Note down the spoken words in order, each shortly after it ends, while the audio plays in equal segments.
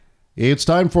It's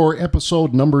time for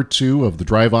episode number 2 of the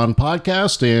Drive On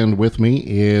podcast, and with me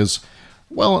is,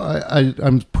 well,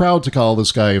 I'm proud to call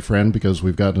this guy a friend because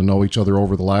we've gotten to know each other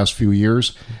over the last few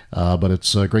years, but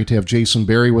it's great to have Jason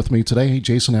Berry with me today. Hey,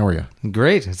 Jason, how are you?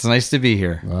 Great. It's nice to be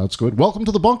here. That's good. Welcome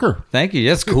to the bunker. Thank you.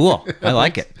 That's cool. I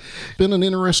like it. Been an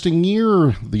interesting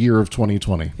year, the year of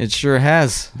 2020. It sure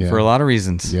has, for a lot of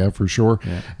reasons. Yeah, for sure.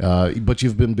 Yeah. But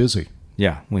you've been busy.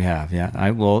 Yeah, we have.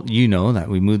 Yeah. Well, you know that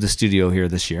we moved the studio here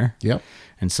this year. Yep.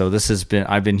 And so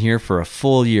I've been here for a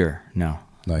full year now.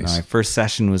 Nice. My first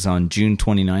session was on June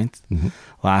 29th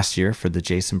last year for the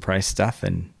Jason Price stuff.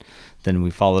 And then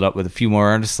we followed up with a few more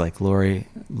artists like Laurie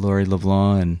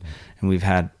LeBlanc. And we've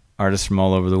had artists from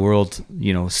all over the world,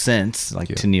 since, like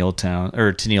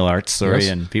Tennille Arts,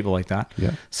 and people like that.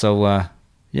 Yeah. So,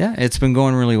 it's been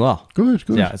going really well. Good.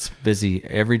 Yeah, it's busy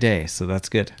every day, so that's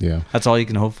good. Yeah. That's all you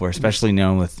can hope for, especially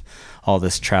now with all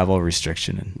this travel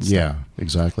restriction and stuff. Yeah,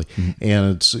 exactly.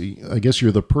 And I guess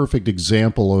you're the perfect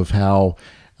example of how,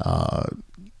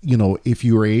 if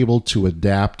you are able to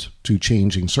adapt to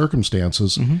changing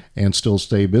circumstances and still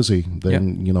stay busy,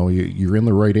 then, you're in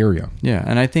the right area. Yeah,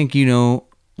 and I think,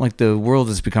 like the world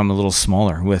has become a little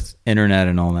smaller with internet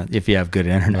and all that. If you have good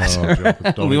internet,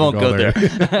 we won't go there.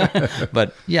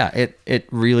 But yeah, it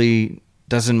really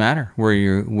doesn't matter where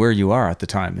you are at the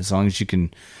time, as long as you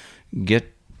can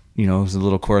get a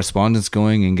little correspondence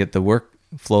going and get the work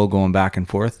flow going back and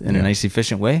forth in a nice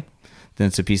efficient way. Then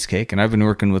it's a piece of cake. And I've been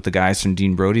working with the guys from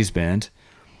Dean Brody's band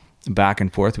back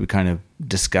and forth. We kind of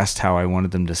discussed how I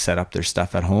wanted them to set up their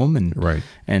stuff at home, and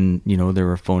they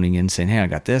were phoning in saying, hey, I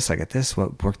got this,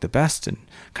 what worked the best, and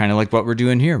kind of like what we're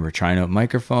doing here. We're trying out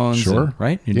microphones,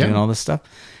 and doing all this stuff.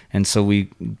 And so we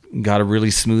got a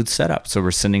really smooth setup. So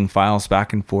we're sending files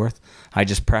back and forth. I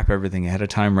just prep everything ahead of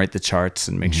time, write the charts,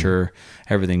 and make sure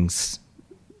everything's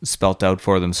spelt out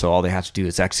for them. So all they have to do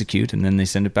is execute, and then they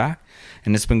send it back.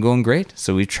 And it's been going great.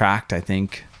 So we've tracked, I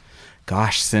think,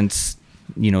 since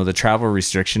the travel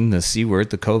restriction, the C word,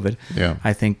 the COVID. Yeah.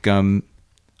 I think,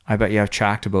 I bet you I've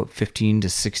tracked about 15 to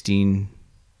 16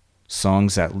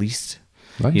 songs at least,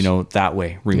 nice. That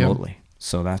way, remotely. Yeah.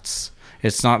 So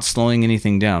it's not slowing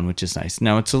anything down, which is nice.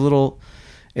 Now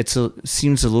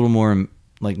seems a little more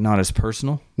like not as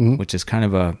personal, which is kind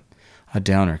of a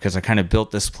downer, because I kind of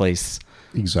built this place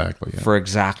for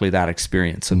exactly that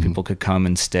experience. So people could come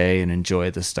and stay and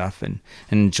enjoy the stuff and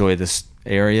enjoy this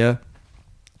area.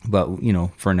 But,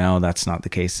 for now, that's not the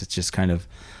case. It's just kind of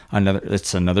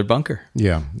another bunker.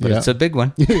 Yeah. But it's a big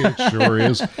one. It sure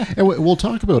is. And we'll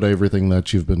talk about everything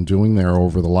that you've been doing there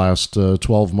over the last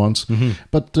 12 months.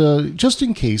 But just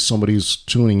in case somebody's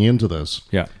tuning into this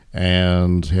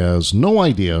and has no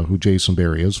idea who Jason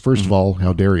Berry is, first of all,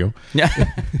 how dare you?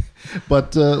 Yeah.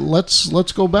 But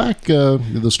let's go back.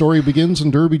 The story begins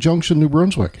in Derby Junction, New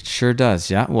Brunswick. It sure does,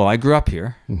 yeah. Well, I grew up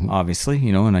here, obviously,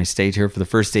 and I stayed here for the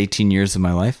first 18 years of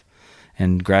my life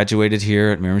and graduated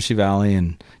here at Miramichi Valley,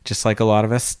 and just like a lot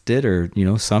of us did, or,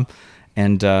 some,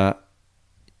 and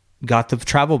got the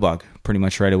travel bug pretty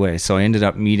much right away. So I ended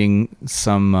up meeting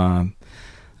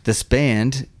this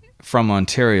band from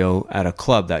Ontario at a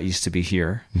club that used to be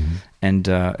here. And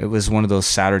it was one of those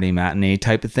Saturday matinee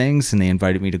type of things, and they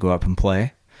invited me to go up and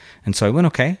play. And so I went,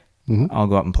 okay, I'll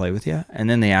go up and play with you. And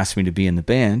then they asked me to be in the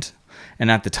band.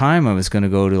 And at the time, I was going to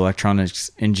go to electronics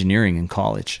engineering in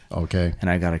college. Okay. And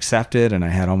I got accepted, and I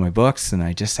had all my books, and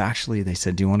they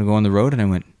said, do you want to go on the road? And I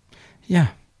went, yeah.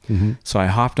 So I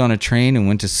hopped on a train and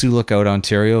went to Sioux Lookout,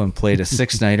 Ontario, and played a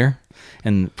 6-nighter.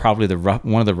 And probably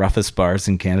one of the roughest bars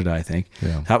in Canada, I think.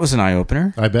 Yeah. That was an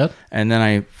eye-opener. I bet. And then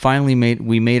I finally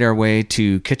made our way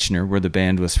to Kitchener, where the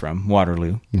band was from,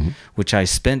 Waterloo, which I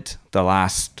spent the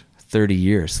last 30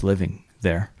 years living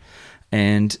there,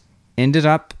 and ended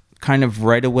up kind of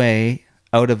right away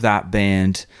out of that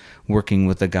band working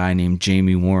with a guy named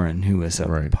Jamie Warren, who was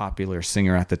a popular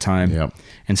singer at the time,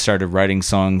 and started writing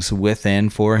songs with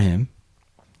and for him.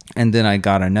 And then I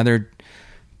got another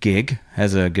gig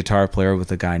as a guitar player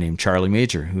with a guy named Charlie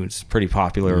Major, who's pretty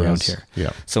popular around here.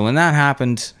 Yeah. So when that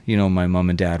happened, my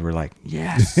mom and dad were like,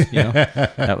 yes,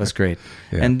 that was great.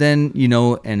 Yeah. And then,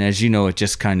 and as it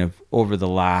just kind of over the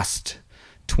last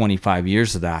 25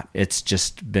 years of that, it's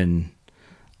just been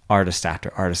artist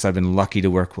after artist. I've been lucky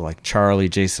to work with like Charlie,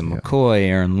 Jason McCoy,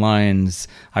 Aaron Lyons.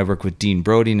 I work with Dean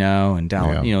Brody now, and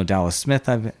Dallas Smith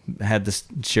I've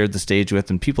shared the stage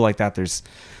with, and people like that. There's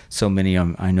so many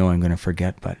I know I'm going to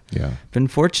forget, but been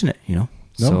fortunate, No,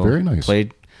 very nice.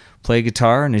 play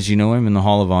guitar, and as you know, I'm in the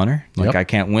Hall of Honor. Like, I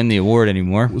can't win the award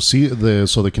anymore. See,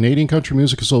 the Canadian Country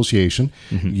Music Association,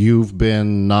 you've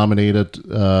been nominated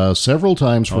several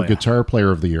times for Guitar Player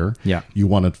of the Year. Yeah. You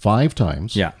won it 5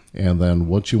 times. Yeah. And then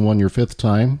once you won your 5th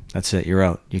time, that's it. You're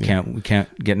out. We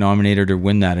can't get nominated or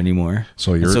win that anymore.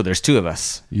 So there's 2 of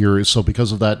us. So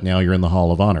because of that, now you're in the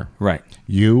Hall of Honor. Right.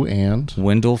 You and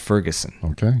Wendell Ferguson.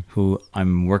 Okay. Who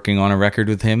I'm working on a record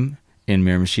with him in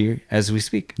Miramichi as we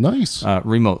speak. Nice.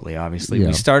 Remotely, obviously. Yeah.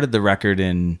 We started the record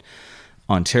in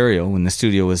Ontario when the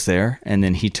studio was there, and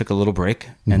then he took a little break,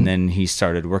 and then he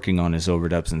started working on his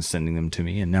overdubs and sending them to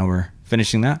me, and now we're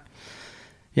finishing that.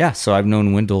 Yeah, so I've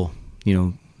known Wendell,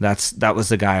 that was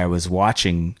the guy I was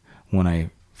watching when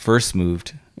I first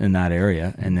moved in that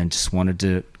area, and then just wanted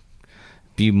to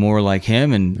be more like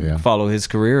him and follow his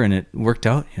career, and it worked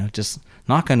out. Just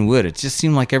knock on wood. It just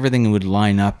seemed like everything would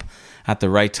line up at the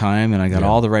right time, and I got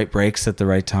all the right breaks at the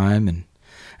right time,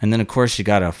 and then of course you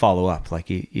got to follow up. Like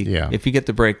if you get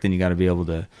the break, then you got to be able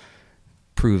to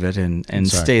prove it and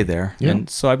stay there. Yeah. And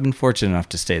so I've been fortunate enough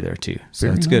to stay there too.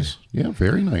 So it's good. Yeah,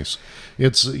 very nice.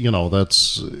 It's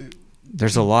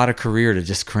there's a lot of career to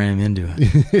just cram into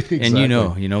it.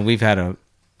 Exactly. And we've had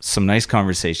some nice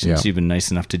conversations. Yeah. You've been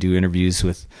nice enough to do interviews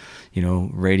with,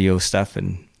 radio stuff,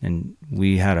 and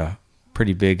we had a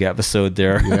pretty big episode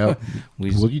there. Yeah.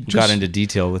 we got into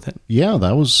detail with it. Yeah,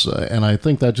 that was, and I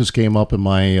think that just came up in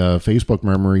my Facebook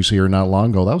memories here not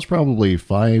long ago. That was probably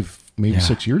 5, maybe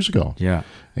 6 years ago. Yeah.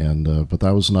 And but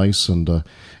that was nice, and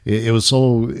it was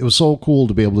so cool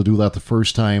to be able to do that the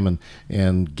first time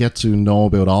and get to know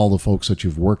about all the folks that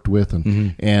you've worked with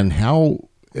and how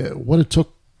what it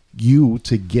took you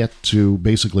to get to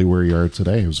basically where you are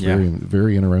today. It was very,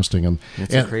 very interesting, and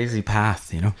it's a crazy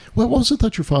path, What was it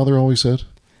that your father always said?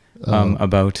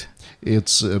 About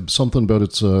it's something about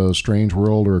it's a strange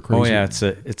world or a crazy. Oh yeah,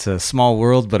 it's a small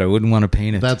world, but I wouldn't want to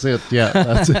paint it. That's it. Yeah,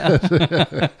 that's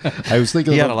it. I was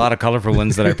thinking. He had a lot of colorful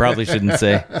ones that I probably shouldn't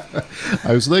say.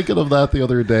 I was thinking of that the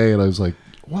other day, and I was like,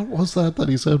 what was that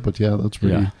he said? But yeah, that's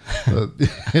pretty.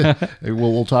 Yeah.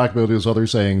 We'll talk about his other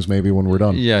sayings maybe when we're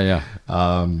done. Yeah.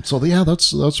 So yeah,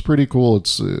 that's pretty cool.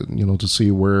 It's to see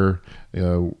where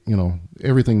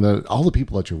everything that all the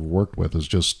people that you've worked with is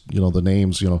just the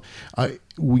names.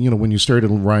 When you started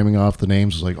rhyming off the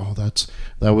names, it's like, oh,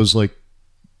 that was like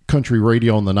country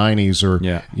radio in the 90s, or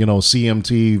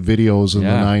CMT videos in the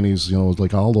 90s.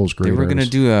 Like all those great. They were going to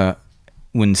do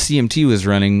when CMT was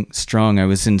running strong, I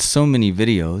was in so many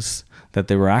videos that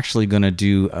they were actually going to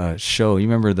do a show. You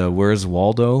remember the Where's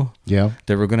Waldo? Yeah.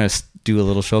 They were going to do a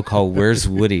little show called Where's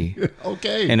Woody?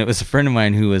 Okay. And it was a friend of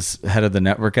mine who was head of the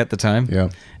network at the time. Yeah.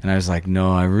 And I was like,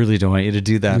 no, I really don't want you to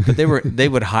do that. But they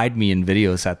would hide me in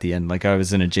videos at the end. Like I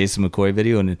was in a Jason McCoy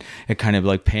video, and it kind of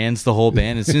like pans the whole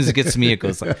band. As soon as it gets to me, it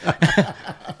goes like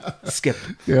skip.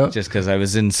 Yeah. Just because I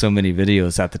was in so many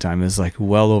videos at the time. It was like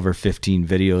well over 15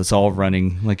 videos all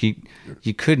running. Like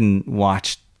you couldn't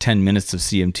watch 10 minutes of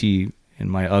CMT. And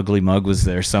my ugly mug was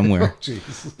there somewhere.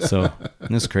 So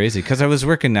it was crazy. Because I was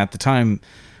working at the time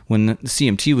when the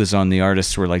CMT was on, the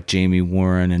artists were like Jamie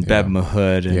Warren and Beb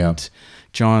Mahood and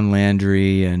John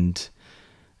Landry and,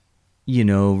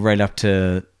 right up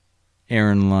to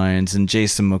Aaron Lyons and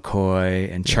Jason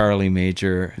McCoy and Charlie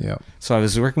Major. Yeah. So I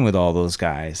was working with all those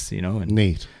guys, And,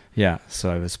 neat. Yeah. So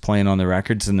I was playing on the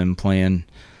records and then playing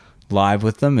live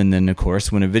with them. And then, of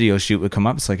course, when a video shoot would come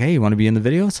up, it's like, hey, you want to be in the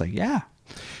video? It's like, yeah.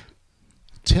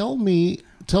 Tell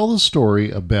the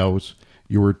story about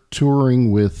you were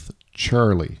touring with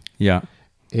Charlie. Yeah.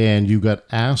 And you got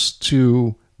asked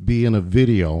to be in a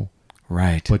video.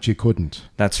 Right. But you couldn't.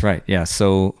 That's right. Yeah.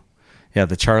 So,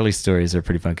 the Charlie stories are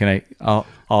pretty fun.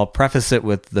 I'll preface it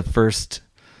with the first,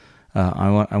 I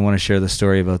want to share the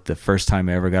story about the first time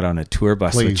I ever got on a tour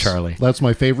bus with Charlie. That's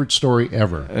my favorite story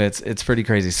ever. It's pretty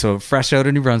crazy. So fresh out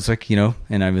of New Brunswick,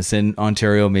 and I was in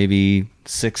Ontario maybe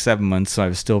 6-7 months. So I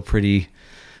was still pretty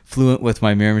fluent with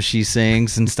my Miramichi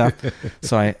sayings and stuff.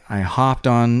 So I hopped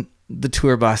on the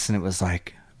tour bus, and it was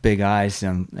like big eyes,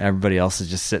 and everybody else is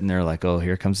just sitting there like, oh,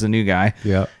 here comes the new guy.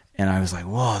 Yeah. And I was like,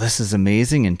 whoa, this is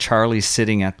amazing. And Charlie's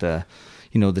sitting at the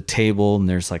table, and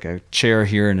there's like a chair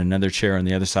here and another chair on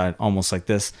the other side, almost like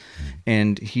this.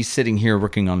 And he's sitting here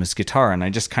working on his guitar, and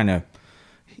I just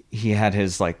he had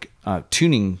his like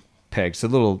tuning pegs, the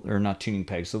little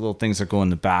things that go in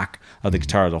the back of the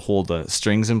guitar to hold the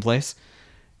strings in place.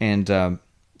 And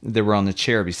they were on the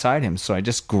chair beside him. So I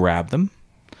just grabbed them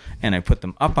and I put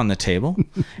them up on the table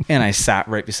and I sat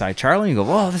right beside Charlie and go,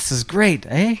 whoa, this is great.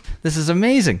 Eh? This is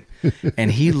amazing.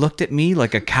 And he looked at me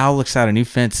like a cow looks at a new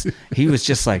fence. He was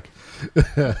just like,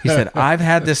 He said, I've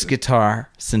had this guitar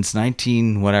since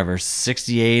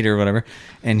 68 or whatever.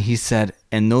 And he said,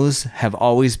 and those have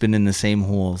always been in the same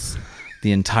holes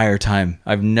the entire time.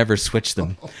 I've never switched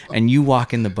them. And you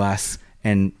walk in the bus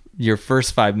and your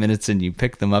first 5 minutes and you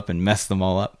pick them up and mess them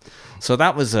all up. So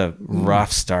that was a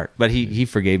rough start, but he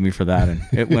forgave me for that. And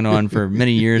it went on for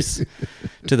many years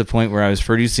to the point where I was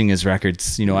producing his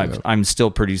records. You know, I'm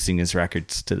still producing his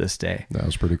records to this day. That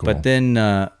was pretty cool. But then,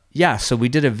 so we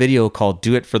did a video called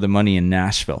Do It for the Money in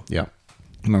Nashville. Yeah.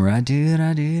 Remember, I do it.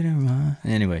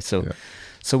 Anyway, so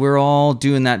we're all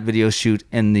doing that video shoot.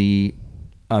 And the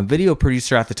video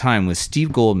producer at the time was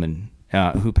Steve Goldman,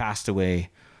 who passed away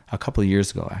a couple of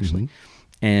years ago, actually.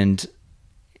 Mm-hmm. And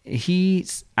he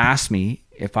asked me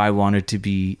if I was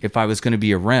going to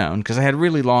be around, because I had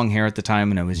really long hair at the time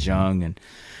and I was young. And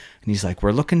he's like,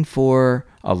 we're looking for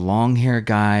a long hair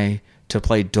guy to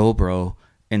play dobro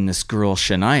in this girl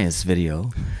Shania's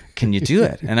video. Can you do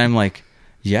it? And I'm like,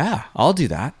 yeah, I'll do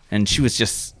that. And she was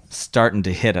just starting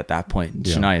to hit at that point,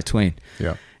 Shania Twain.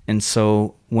 Yeah. And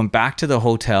so went back to the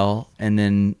hotel, and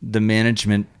then the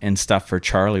management and stuff for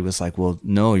Charlie was like, well,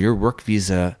 no, your work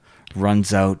visa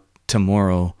runs out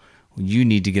tomorrow. You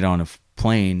need to get on a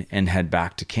plane and head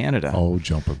back to Canada. Oh,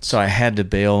 jumping. So I had to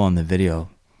bail on the video.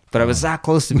 But I was that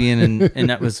close to being in, and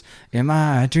that was, am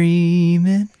I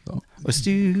dreaming? Was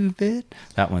stupid?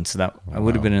 That one. So that I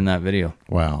would have been in that video.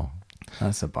 Wow.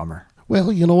 That's a bummer.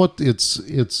 Well, you know what?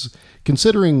 It's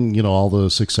considering, you know, all the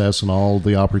success and all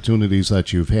the opportunities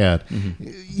that you've had,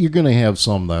 you're going to have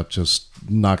some that just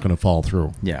not going to fall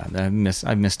through. Yeah,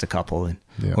 I missed a couple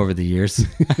over the years.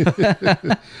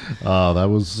 That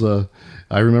was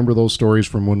I remember those stories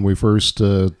from when we first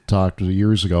talked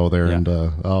years ago there, and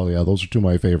those are two of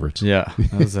my favorites. Yeah,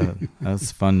 that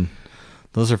was fun.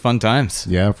 Those are fun times.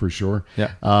 Yeah, for sure.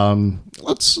 Yeah.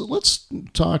 Let's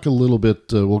talk a little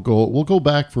bit. We'll go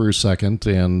back for a second,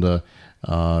 and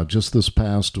just this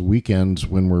past weekend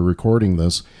when we're recording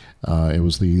this, it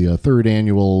was the third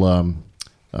annual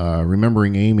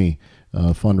Remembering Amy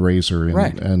fundraiser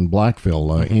in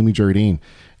Blackville. Amy Jardine,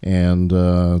 and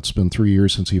it's been 3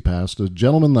 years since he passed. A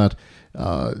gentleman that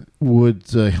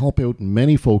would help out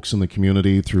many folks in the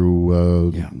community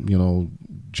through you know,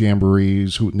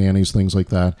 jamborees, hootenannies, things like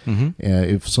that.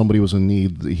 If somebody was in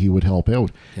need, he would help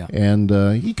out. And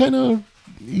he kind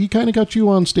of got you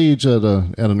on stage at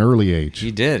an early age.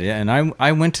 He did, yeah. And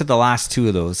I went to the last two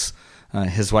of those.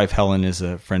 His wife Helen is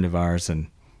a friend of ours, and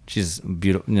she's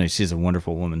beautiful. You know, she's a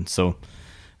wonderful woman. So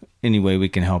any way we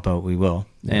can help out, we will.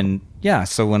 Yeah. And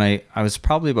so when I was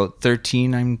probably about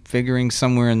 13, I'm figuring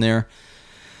somewhere in there,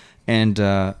 and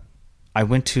I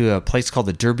went to a place called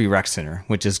the Derby Rec Center,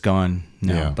 which is gone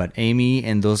now. Yeah. But Amy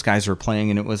and those guys were playing,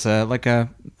 and it was like a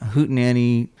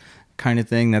hootenanny kind of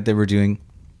thing that they were doing.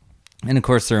 And of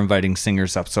course, they're inviting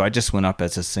singers up. So I just went up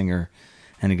as a singer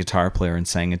and a guitar player and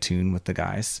sang a tune with the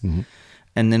guys.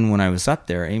 And then when I was up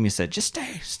there, Amy said, just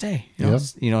stay.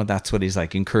 You know, that's what he's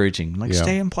like, encouraging. Like,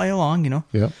 stay and play along, you know.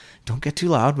 Yeah. Don't get too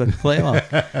loud, but play along.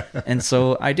 And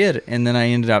so I did. And then I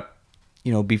ended up,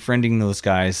 you know, befriending those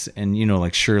guys, and, you know,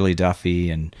 like Shirley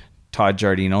Duffy and Todd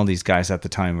Jardine, all these guys at the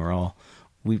time were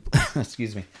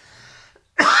excuse me.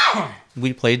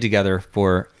 We played together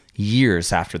for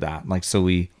years after that. Like, so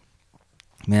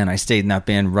I stayed in that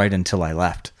band right until I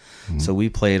left. So we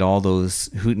played all those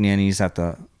hootenannies at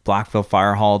the Blackville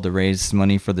Fire Hall to raise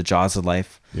money for the Jaws of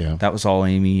Life. Yeah. That was all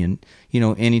Amy. And, you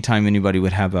know, anytime anybody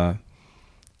would have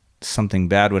something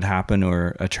bad would happen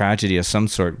or a tragedy of some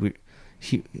sort,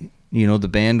 you know, the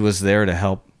band was there to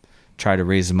help try to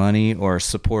raise money or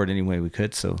support any way we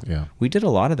could. So we did a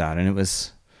lot of that, and it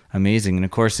was amazing. And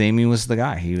of course, Amy was the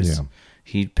guy.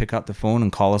 He'd pick up the phone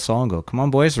and call us all and go, come on,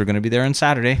 boys, we're going to be there on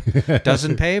Saturday.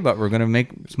 Doesn't pay, but we're going to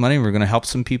make money. We're going to help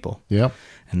some people. Yeah.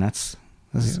 And that's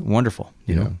wonderful.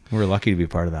 You know, we're lucky to be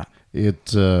part of that.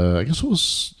 I guess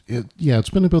it's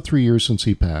been about 3 years since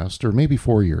he passed, or maybe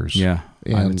 4 years. Yeah,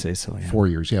 I would say so. Yeah. 4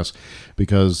 years, yes,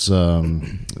 because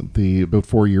about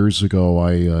 4 years ago,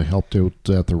 I helped out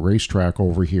at the racetrack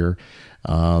over here.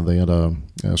 They had a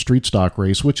street stock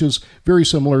race, which is very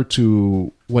similar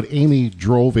to what Amy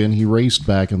drove in. He raced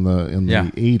back in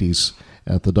the 80s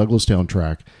at the Douglastown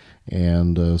track.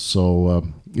 And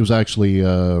so it was actually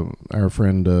our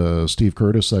friend Steve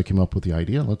Curtis that came up with the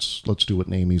idea. Let's do it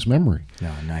in Amy's memory.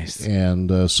 Oh, nice.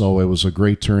 And so it was a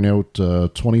great turnout.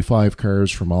 25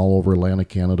 cars from all over Atlantic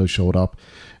Canada showed up.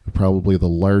 Probably the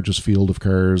largest field of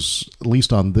cars, at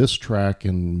least on this track,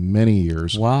 in many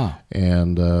years. Wow.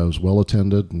 And it was well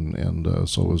attended, and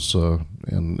so it was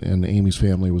and Amy's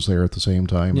family was there at the same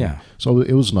time. Yeah. So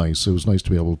it was nice. It was nice to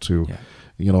be able to,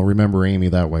 remember Amy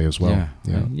that way as well.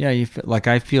 Yeah.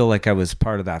 I feel like I was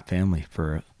part of that family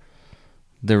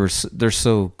they're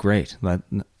so great.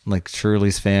 Like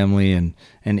Shirley's family and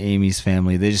Amy's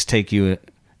family, they just take you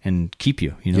and keep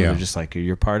you. They're just like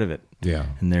you're part of it. Yeah.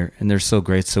 And they're so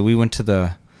great. So we went to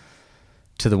the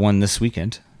one this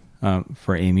weekend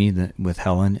for Amy with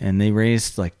Helen, and they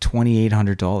raised like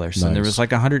 $2,800. Nice. And there was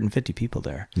like 150 people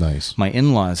there. Nice. My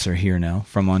in-laws are here now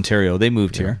from Ontario. They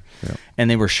moved here, and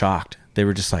they were shocked. They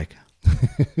were just like,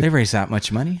 they raised that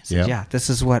much money? I said, yeah, this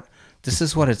is what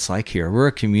it's like here. We're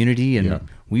a community, and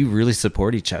we really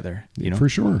support each other. For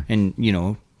sure. And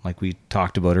like we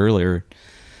talked about earlier,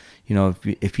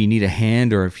 if you need a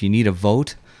hand or if you need a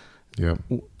vote,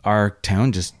 our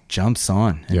town just jumps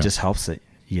on and just helps it.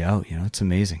 It's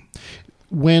amazing.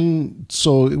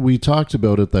 So we talked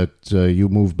about it that you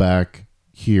moved back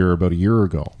here about a year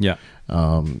ago. Yeah.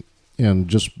 And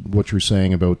just what you're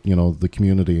saying about, the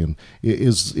community, and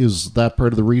is that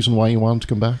part of the reason why you wanted to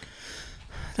come back?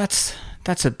 That's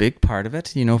a big part of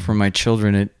it. For my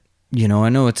children, I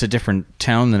know it's a different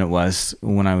town than it was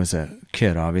when I was a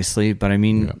kid, obviously, but I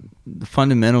mean,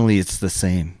 fundamentally it's the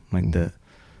same. Like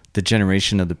the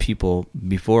generation of the people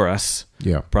before us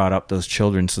brought up those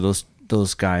children. So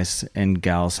those guys and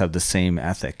gals have the same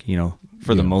ethic,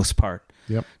 for the most part.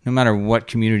 Yep. No matter what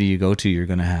community you go to, you're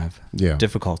going to have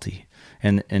difficulty.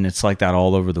 And it's like that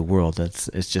all over the world. It's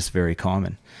just very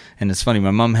common. And it's funny, my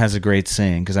mom has a great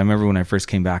saying, because I remember when I first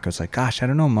came back, I was like, gosh, I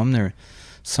don't know, Mom, there's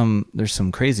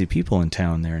some crazy people in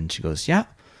town there. And she goes, yeah.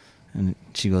 And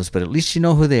she goes, but at least you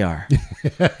know who they are.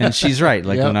 And she's right.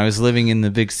 Like when I was living in the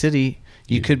big city,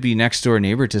 you could be next door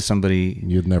neighbor to somebody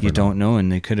you don't know,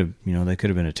 and they could have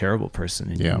been a terrible person,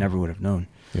 and you never would have known.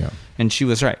 Yeah. And she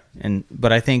was right.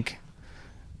 But I think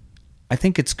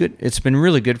it's good. It's been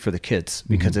really good for the kids,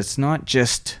 because it's not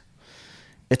just,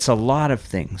 it's a lot of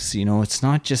things, it's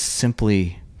not just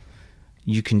simply,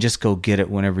 you can just go get it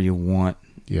whenever you want.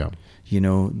 Yeah.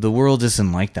 The world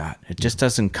isn't like that. It just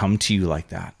doesn't come to you like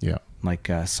that. Yeah. Like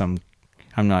I'm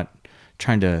not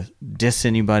trying to diss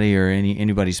anybody or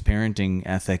anybody's parenting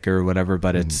ethic or whatever,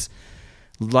 but it's,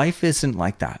 life isn't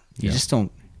like that. You just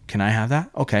don't, can I have that?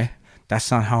 Okay.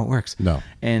 That's not how it works. No.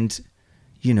 And,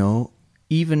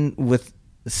 even with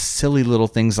silly little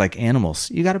things like animals,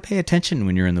 you got to pay attention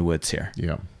when you're in the woods here.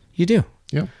 Yeah. You do.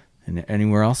 Yeah. And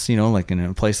anywhere else, like in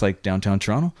a place like downtown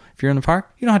Toronto, if you're in the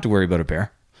park, you don't have to worry about a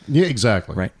bear. Yeah,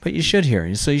 exactly. Right. But you should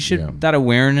here. So you should, that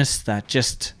awareness, that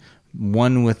just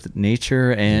one with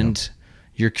nature and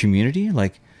your community.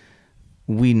 Like,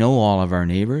 we know all of our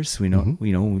neighbors. We know,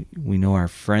 we know our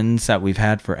friends that we've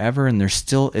had forever, and they're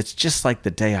still, it's just like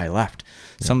the day I left.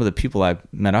 Yeah. Some of the people I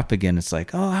met up again, it's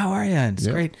like, oh, how are you? And it's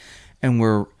great.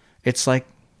 And it's like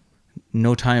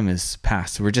no time has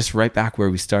passed. We're just right back where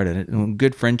we started. And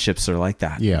good friendships are like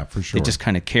that. Yeah, for sure. They just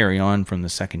kind of carry on from the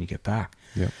second you get back.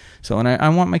 Yeah. So, and I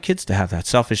want my kids to have that.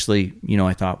 Selfishly,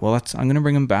 I thought, well, I'm going to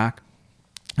bring them back.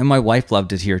 And my wife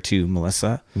loved it here too,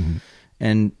 Melissa.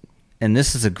 And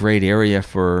this is a great area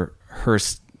for her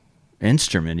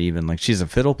instrument, even. Like, she's a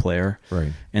fiddle player.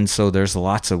 Right. And so there's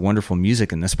lots of wonderful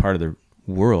music in this part of the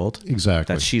world.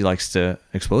 Exactly. That she likes to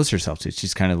expose herself to.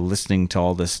 She's kind of listening to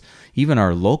all this. Even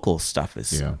our local stuff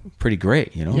is pretty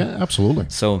great, Yeah, absolutely.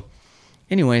 So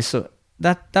anyway, so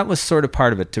that was sort of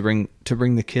part of it, to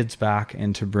bring the kids back,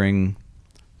 and to bring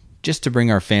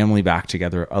our family back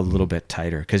together a little bit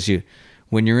tighter. Because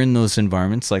when you're in those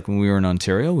environments, like when we were in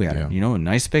Ontario, we had a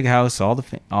nice big house, all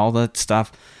that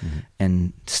stuff,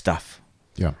 and stuff.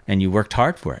 Yeah. And you worked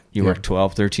hard for it. You worked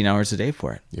 12, 13 hours a day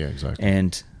for it. Yeah, exactly.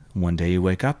 And one day you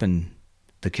wake up and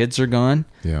the kids are gone.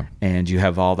 Yeah. And you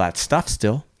have all that stuff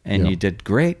still, and you did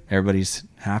great. Everybody's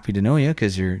happy to know you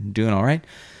because you're doing all right.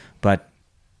 But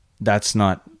that's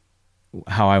not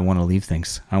how I want to leave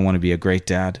things. I want to be a great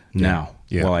dad now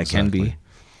while I can be,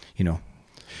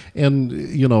 And,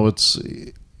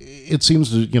 it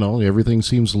seems to, everything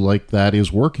seems like that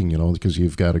is working, because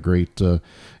you've got a great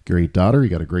daughter, you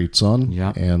got a great son.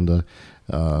 Yeah. And,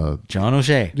 John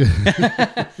O'Shea.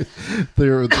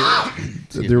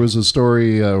 There was a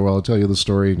story, I'll tell you the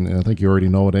story, and I think you already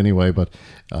know it anyway, but,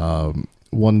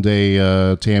 one day,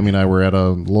 Tammy and I were at a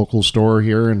local store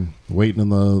here and waiting in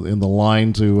the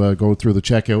line to go through the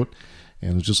checkout,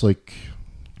 and it's just like,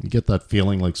 you get that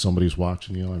feeling like somebody's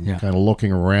watching you. I'm kind of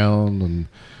looking around, and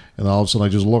all of a sudden I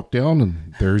just look down,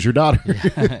 and there's your daughter.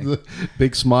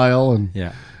 Big smile,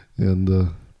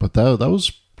 but that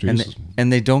was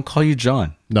And they don't call you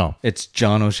John. No. It's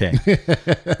John O'Shea.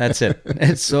 That's it.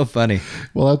 It's so funny.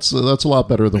 Well, that's a lot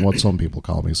better than what some people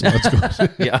call me, so that's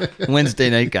good. Yeah, Wednesday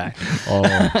night guy.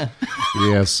 Oh,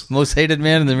 yes. Most hated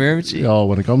man in the Mirror Machine. Oh,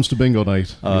 when it comes to bingo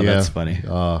night. Oh, that's funny.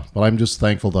 But I'm just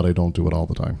thankful that I don't do it all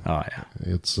the time. Oh, yeah.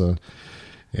 It's,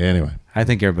 anyway. I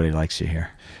think everybody likes you here.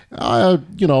 Dad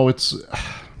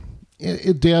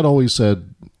always said,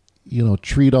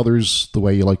 treat others the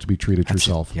way you like to be treated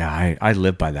yourself. Yeah, I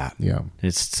live by that. Yeah.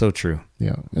 It's so true.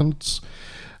 Yeah. And it's,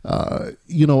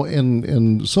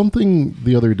 and something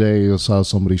the other day I saw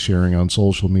somebody sharing on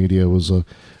social media was a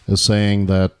saying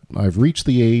that I've reached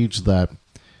the age that,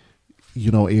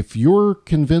 if you're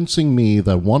convincing me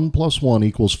that 1 +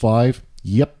 1 = 5,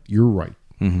 yep, you're right.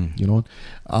 Mm-hmm.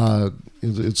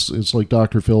 It's like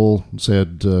Dr. Phil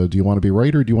said, do you want to be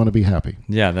right or do you want to be happy?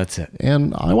 Yeah, that's it.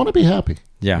 And I want to be happy.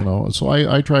 Yeah. So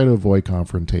I try to avoid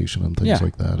confrontation and things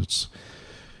like that. It's,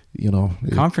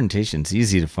 confrontation's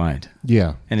easy to find.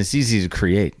 Yeah. And it's easy to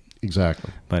create.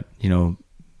 Exactly. But,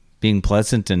 being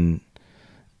pleasant and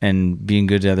being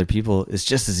good to other people is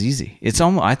just as easy.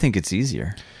 I think it's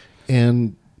easier.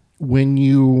 And when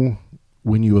you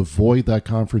avoid that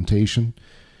confrontation,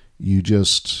 you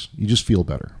just feel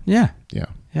better. Yeah. Yeah.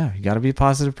 Yeah. You got to be a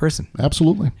positive person.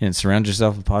 Absolutely. And surround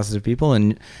yourself with positive people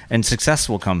and success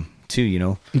will come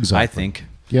too, Exactly. I think.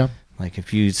 Yeah. Like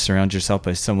if you surround yourself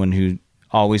by someone who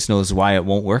always knows why it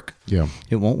won't work. Yeah.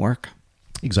 It won't work.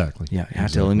 Exactly. Yeah. You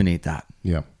have to eliminate that.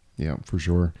 Yeah. Yeah, for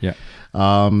sure. Yeah.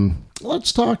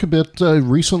 Let's talk a bit.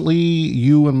 Recently,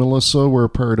 you and Melissa were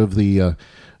part of the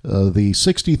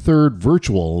 63rd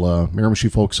virtual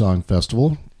Miramichi Folk Song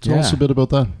Festival. Tell us a bit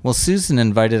about that. Well, Susan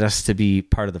invited us to be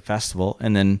part of the festival,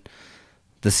 and then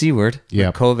the C word,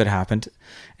 COVID happened.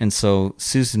 And so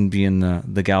Susan, being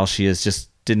the gal she is, just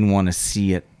didn't want to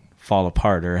see it fall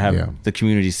apart or have the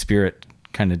community spirit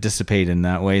kind of dissipate in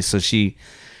that way. So she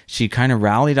kind of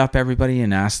rallied up everybody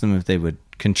and asked them if they would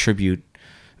contribute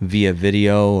via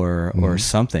video or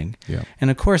something. Yeah.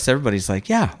 And of course, everybody's like,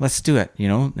 yeah, let's do it,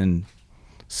 And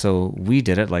so we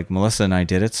did it, like Melissa and I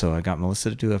did it. So I got Melissa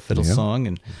to do a fiddle song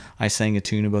and I sang a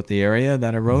tune about the area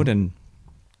that I wrote and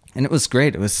it was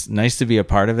great. It was nice to be a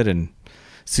part of it. And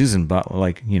Susan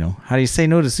Butler, how do you say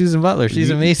no to Susan Butler? She's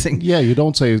amazing. Yeah, you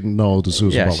don't say no to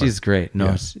Susan Butler. Yeah, she's great.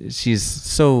 No, she's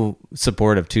so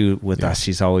supportive too with us.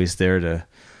 She's always there to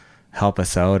help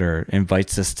us out or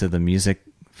invites us to the music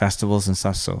festivals and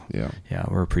stuff. So yeah,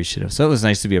 we're appreciative. So it was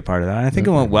nice to be a part of that. And I think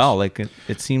it went well. Like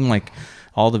it seemed like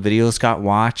all the videos got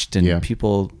watched and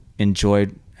people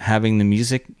enjoyed having the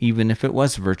music, even if it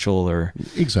was virtual or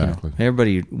exactly.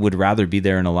 Everybody would rather be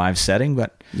there in a live setting,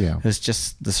 but it was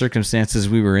just the circumstances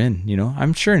we were in.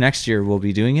 I'm sure next year we'll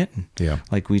be doing it. Yeah,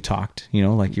 like we talked.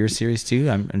 Like your series too.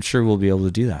 I'm sure we'll be able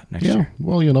to do that next year.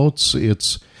 Well,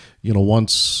 it's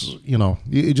once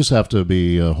you just have to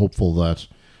be hopeful that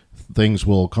things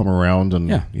will come around and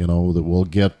that we'll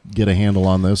get a handle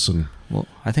on this. And well,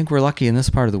 I think we're lucky in this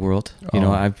part of the world.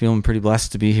 I'm feeling pretty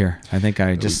blessed to be here. I think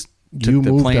I just took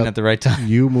the plane at the right time.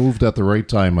 You moved at the right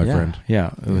time, my friend.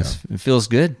 Yeah, it feels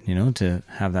good, to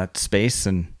have that space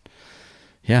and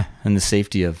the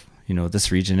safety of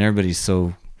this region. Everybody's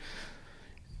so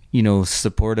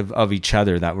supportive of each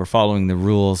other that we're following the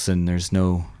rules and there's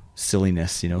no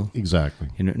silliness. Exactly.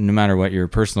 No matter what your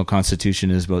personal constitution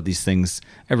is about these things,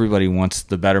 everybody wants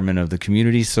the betterment of the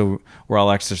community. So we're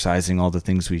all exercising all the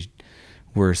things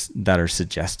that are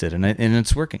suggested, and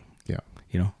it's working.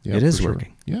 It is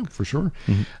working. Yeah, for sure.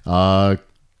 Mm-hmm.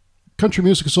 Country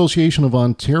Music Association of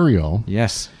Ontario.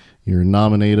 Yes. You're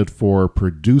nominated for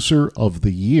Producer of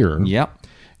the Year. Yep.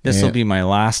 This will be my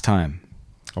last time.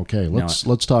 Okay,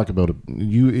 let's talk about it.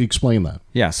 You explain that.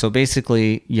 Yeah, so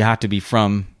basically you have to be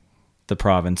from the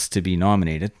province to be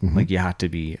nominated. Mm-hmm. Like you have to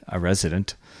be a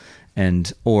resident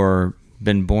or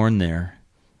been born there.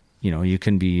 You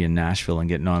can be in Nashville and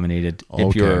get nominated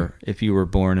if you were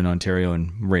born in Ontario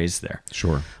and raised there.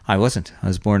 Sure. I wasn't. I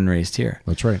was born and raised here.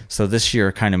 That's right. So this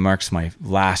year kind of marks my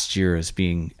last year as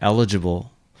being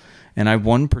eligible. And I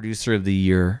won Producer of the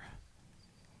Year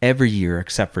every year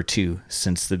except for 2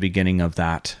 since the beginning of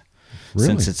that. Really?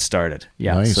 Since it started.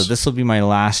 Yeah. Nice. So this will be my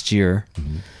last year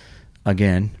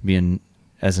again being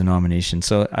as a nomination.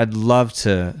 So I'd love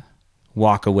to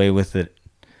walk away with it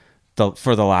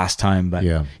for the last time, but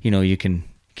you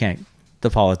can't, the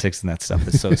politics and that stuff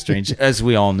is so strange, as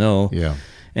we all know. Yeah.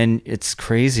 And it's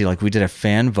crazy. Like we did a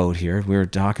fan vote here. We were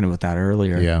talking about that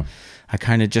earlier. Yeah. I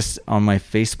kind of just on my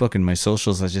Facebook and my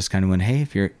socials, I just kind of went, hey,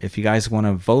 if you guys want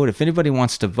to vote, if anybody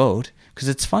wants to vote, because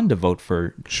it's fun to vote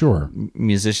for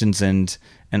musicians and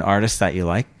artists that you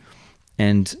like.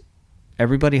 And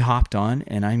everybody hopped on,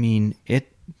 and I mean,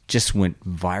 it just went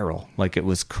viral. Like, it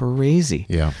was crazy.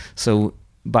 Yeah. So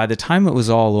by the time it was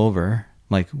all over,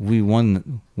 like, we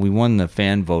won the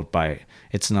fan vote by,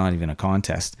 it's not even a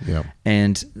contest. Yeah.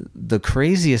 And the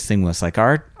craziest thing was, like,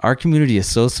 our community is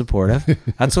so supportive.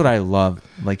 That's what I love.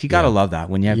 Like, you got to love that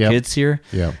when you have kids here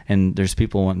and there's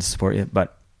people wanting to support you.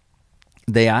 But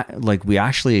we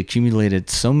actually accumulated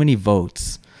so many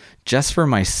votes just for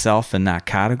myself in that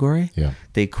category. Yeah.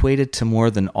 They equated to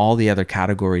more than all the other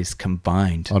categories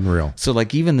combined. Unreal. So,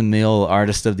 like, even the Male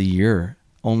Artist of the Year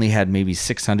only had maybe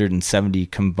 670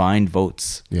 combined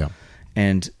votes. Yeah.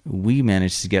 And we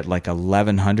managed to get like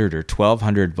 1,100 or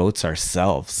 1,200 votes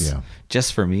ourselves,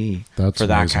 just for me, for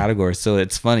that category. So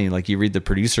it's funny, like, you read the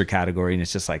producer category and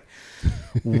it's just like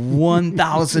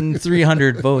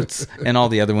 1,300 votes, and all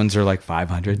the other ones are like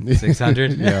 500,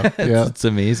 600. It's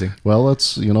amazing. Well,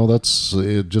 that's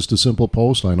just a simple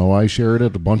post. I know I shared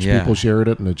it. A bunch of people shared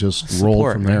it, and it just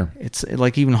rolled from there. It's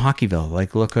like even Hockeyville.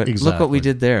 Like, look what we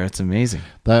did there. It's amazing.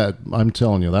 That, I'm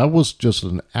telling you, that was just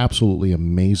an absolutely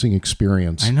amazing experience.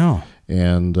 I know.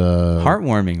 And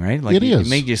heartwarming, right? Like, it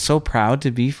made you so proud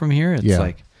to be from here. It's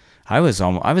like I was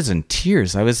in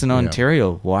tears. I was in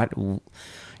Ontario. My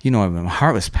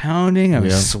heart was pounding. I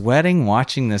was sweating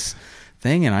watching this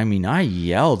thing, and I mean, I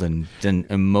yelled and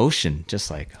emotion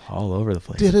just like all over the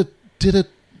place. Did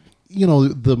it?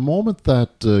 The moment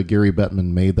that Gary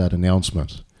Bettman made that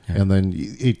announcement, and then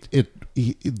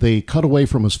they cut away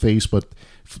from his face, but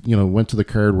went to the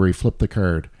card where he flipped the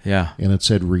card. Yeah. And it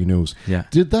said renews. Yeah.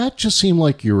 Did that just seem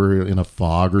like you were in a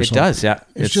fog or something? It does, yeah.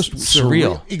 It's just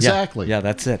surreal. Exactly. Yeah,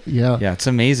 that's it. Yeah. Yeah, it's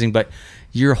amazing. But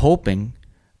you're hoping,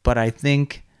 but I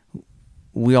think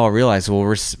we all realize, well,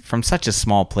 we're from such a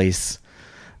small place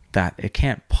that it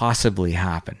can't possibly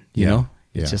happen, you know?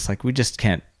 It's just like, we just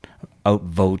can't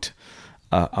outvote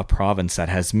a province that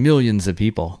has millions of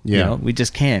people. Yeah. You know? We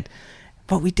just can't.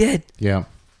 But we did. Yeah.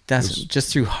 That's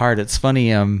just through heart. It's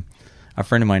funny. A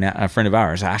friend of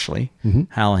ours, Ashley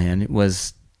Hallahan,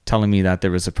 was telling me that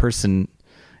there was a person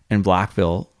in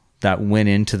Blackville that went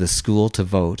into the school to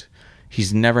vote.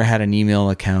 He's never had an email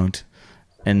account,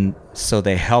 and so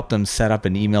they helped him set up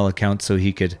an email account so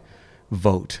he could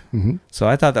vote. So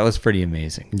I thought that was pretty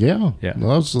amazing. Yeah.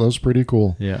 Well, that's pretty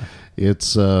cool. Yeah.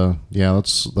 It's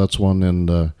that's one.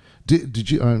 And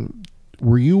did you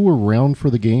were you around for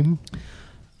the game?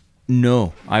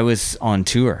 No, I was on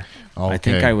tour. Okay. I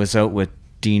think I was out with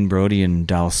Dean Brody and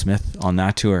Dallas Smith on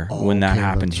that tour when that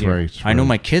happened here. Right. I know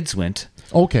my kids went.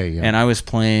 Okay, yeah. And I was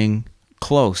playing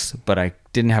close, but I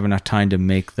didn't have enough time to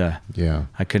make the... Yeah.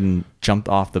 I couldn't jump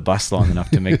off the bus long enough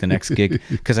to make the next gig,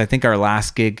 because I think our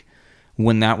last gig,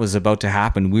 when that was about to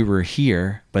happen, we were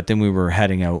here, but then we were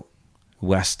heading out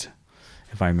west,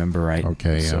 if I remember right.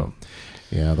 Okay, yeah. So,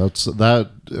 yeah, that's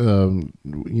that.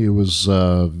 It was...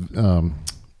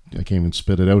 I can't even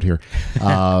spit it out here.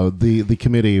 The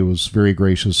committee was very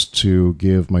gracious to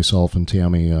give myself and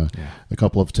Tammy a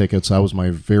couple of tickets. That was my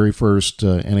very first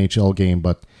NHL game,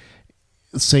 but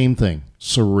same thing,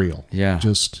 surreal. Yeah.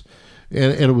 Just,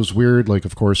 and it was weird. Like,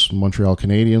 of course, Montreal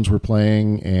Canadiens were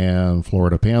playing and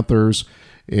Florida Panthers.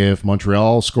 If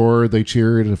Montreal scored, they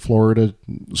cheered. If Florida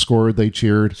scored, they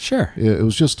cheered. Sure. It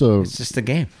was just it's just a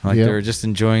game. Like, they were just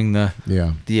enjoying the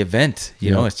event.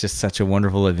 You know, it's just such a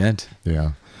wonderful event.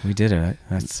 Yeah. We did it.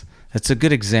 That's a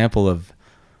good example of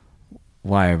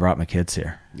why I brought my kids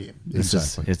here. Yeah,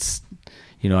 exactly. It's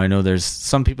I know there's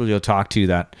some people you'll talk to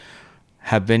that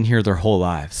have been here their whole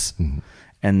lives,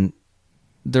 and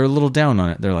they're a little down on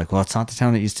it. They're like, well, it's not the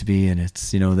town it used to be, and it's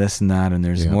this and that, and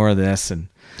there's more of this, and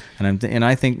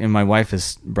I think my wife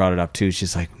has brought it up too.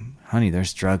 She's like, honey,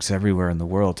 there's drugs everywhere in the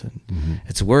world, and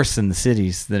it's worse in the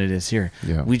cities than it is here.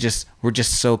 Yeah. We're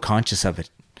just so conscious of it.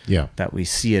 Yeah. That we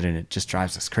see it, and it just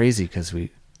drives us crazy because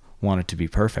we want it to be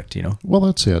perfect, Well,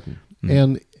 that's it.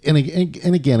 And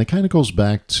again, it kind of goes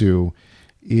back to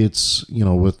it's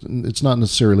not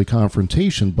necessarily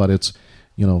confrontation, but it's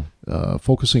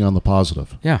focusing on the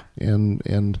positive. Yeah.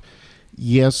 And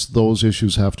yes, those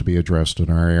issues have to be addressed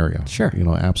in our area. Sure.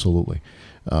 Absolutely.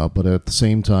 But at the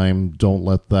same time, don't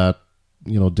let that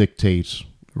dictate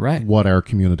what our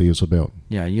community is about.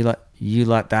 Yeah, you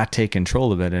let that take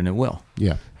control of it, and it will.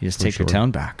 Yeah. You just take your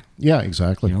town back. Yeah,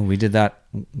 exactly. We did that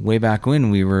way back when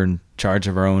we were in charge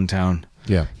of our own town.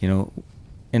 Yeah.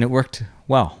 And it worked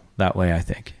well that way, I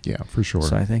think. Yeah, for sure.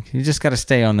 So I think you just got to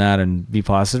stay on that and be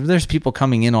positive. There's people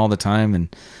coming in all the time,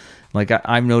 and like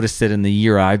I've noticed it in the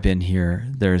year I've been here,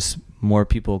 there's more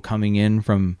people coming in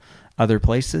from other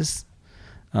places.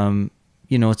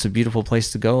 it's a beautiful place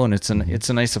to go, and it's a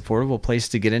nice affordable place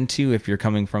to get into if you're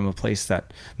coming from a place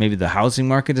that maybe the housing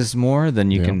market is more,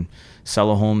 then you can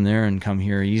sell a home there and come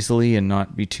here easily and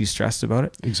not be too stressed about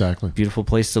it. Exactly. Beautiful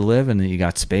place to live, and then you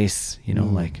got space,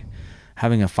 like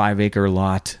having a 5-acre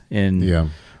lot in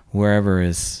wherever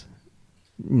is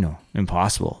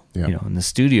impossible. And the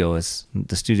studio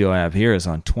I have here is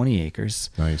on 20 acres.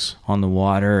 Nice. On the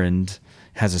water, and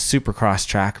has a supercross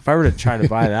track. If I were to try to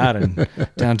buy that in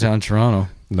downtown Toronto,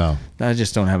 no, I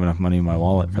just don't have enough money in my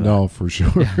wallet for that. No, for sure.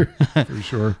 For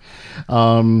sure.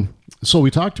 So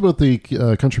we talked about the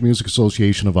Country Music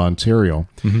Association of Ontario.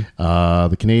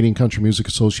 The Canadian Country Music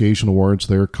Association Awards,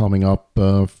 they're coming up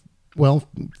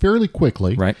fairly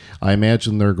quickly. Right. I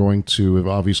imagine they're going to,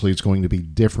 obviously it's going to be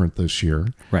different this year.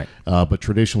 Right. But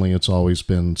traditionally it's always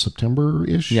been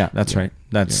September-ish. Yeah, that's right.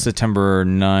 That's September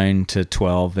 9 to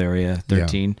 12 area,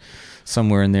 13,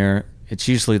 somewhere in there. It's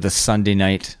usually the Sunday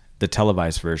night, the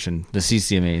televised version, the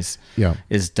CCMAs,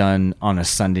 is done on a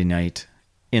Sunday night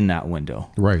in that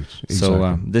window. Right. Exactly.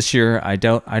 So this year, I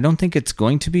don't think it's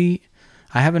going to be.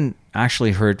 I haven't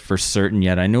actually heard for certain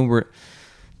yet. I know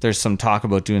there's some talk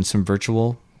about doing some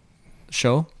virtual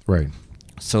show. Right.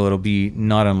 So it'll be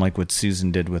not unlike what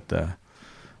Susan did with the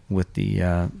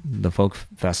folk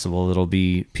festival. It'll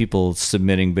be people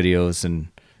submitting videos and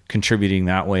contributing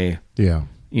that way. Yeah.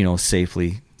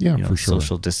 Safely. Yeah, for sure.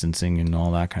 Social distancing and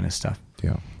all that kind of stuff.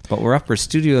 Yeah. But we're up for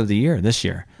Studio of the Year this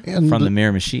year from the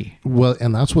Miramichi. Well,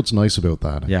 and that's what's nice about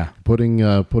that. Yeah. Putting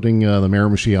the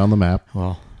Miramichi on the map.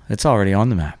 Well, it's already on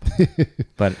the map,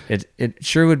 but it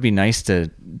sure would be nice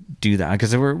to do that,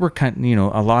 because we're kind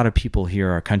of, a lot of people here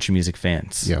are country music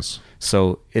fans. Yes.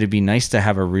 So it'd be nice to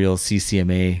have a real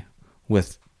CCMA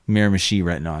with Miramichi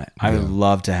written on it. I would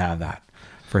love to have that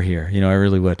for here. I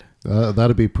really would.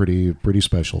 That'd be pretty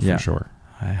special for sure.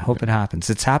 I hope it happens.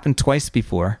 It's happened twice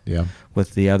before. Yeah.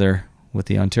 With the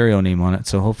Ontario name on it.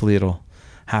 So hopefully it'll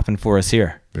happen for us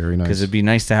here. Very nice. Because it'd be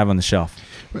nice to have on the shelf.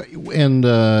 And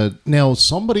now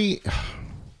somebody,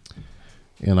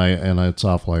 and it's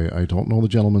awful. I don't know the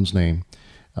gentleman's name,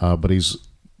 but he's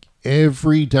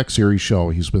every Deck Series show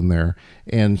he's been there,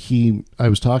 and I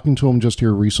was talking to him just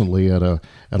here recently at a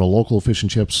local fish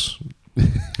and chips.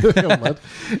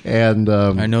 And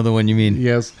I know the one you mean.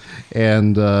 Yes,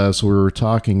 and so we were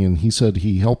talking, and he said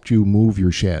he helped you move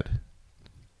your shed.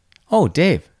 Oh,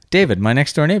 David, my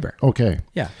next door neighbor. Okay.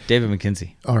 Yeah, David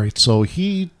McKinsey. All right. So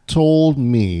he told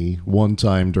me one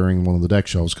time during one of the Deck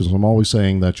shows, because I'm always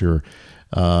saying that you're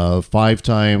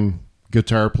 5-time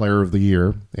guitar player of the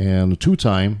year and a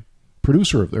 2-time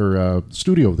producer or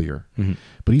studio of the year. Mm-hmm.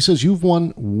 But he says you've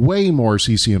won way more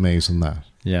CCMAs than that.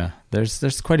 Yeah,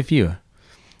 there's quite a few.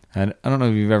 I don't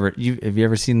know if have you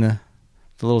ever seen the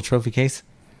little trophy case?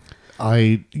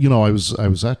 I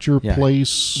was at your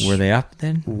place. Were they up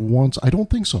then? Once. I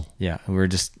don't think so. Yeah,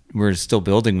 we're still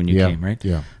building when you came, right?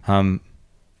 Yeah.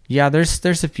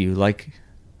 There's a few, like,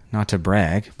 not to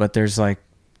brag, but there's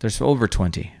over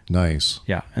 20. Nice.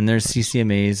 Yeah, and there's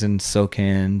CCMAs and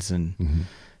SOCANs and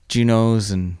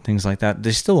Junos and things like that.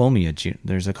 They still owe me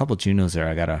there's a couple Junos there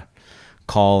I gotta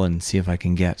call and see if I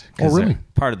can get. Oh, really? They're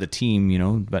part of the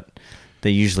team, but they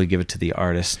usually give it to the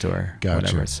artist or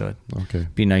whatever. So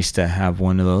it'd be nice to have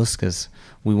one of those, because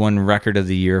we won Record of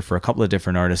the Year for a couple of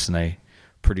different artists, and I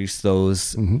produced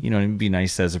those. It'd be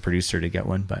nice as a producer to get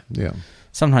one, but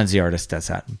sometimes the artist does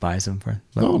that and buys them for.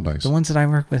 Nice. The ones that I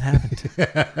work with haven't.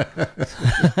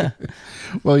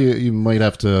 Well, you might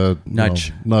have to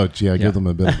nudge. Give them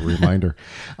a bit of a reminder.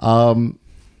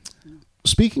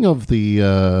 Speaking of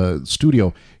the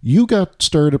studio, you got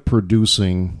started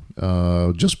producing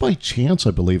just by chance,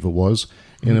 I believe it was.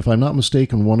 And if I'm not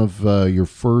mistaken, one of your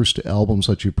first albums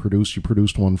that you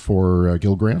produced one for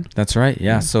Gil Grant? That's right,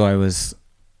 yeah. So I was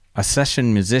a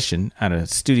session musician at a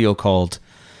studio called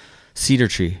Cedar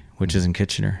Tree, which is in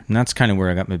Kitchener. And that's kind of where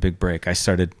I got my big break. I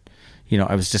started,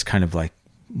 I was just kind of like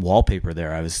wallpaper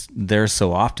there. I was there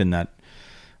so often that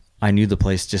I knew the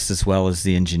place just as well as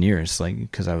the engineers, like,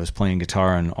 because I was playing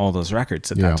guitar on all those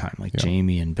records at that time, like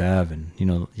Jamie and Bev and,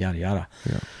 yada, yada.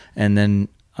 Yeah. And then,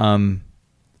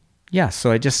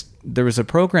 so there was a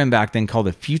program back then called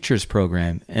the Futures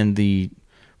Program, and the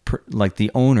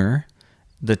owner,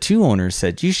 the two owners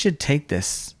said, you should take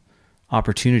this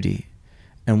opportunity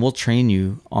and we'll train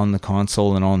you on the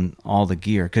console and on all the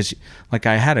gear. Because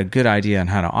I had a good idea on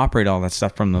how to operate all that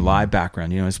stuff from the live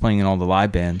background. I was playing in all the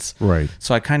live bands. Right.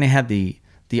 So I kind of had the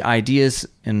ideas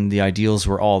and the ideals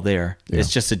were all there. Yeah.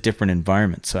 It's just a different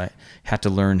environment. So I had to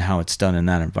learn how it's done in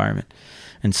that environment.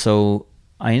 And so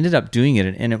I ended up doing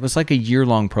it, and it was like a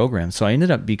year-long program. So I ended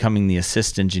up becoming the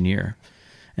assist engineer.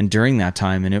 And during that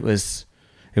time, and it was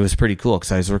it was pretty cool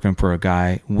because I was working for a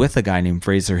guy named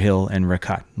Fraser Hill and Rick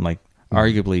Hutt, like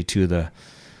arguably two of the,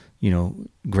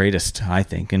 greatest, I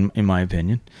think, in my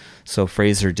opinion. So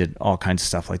Fraser did all kinds of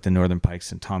stuff like the Northern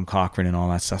Pikes and Tom Cochrane and all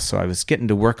that stuff. So I was getting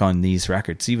to work on these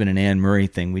records, even an Anne Murray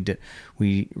thing.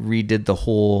 We redid the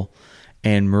whole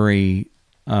Anne Murray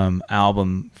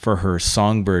album for her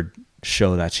Songbird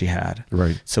show that she had.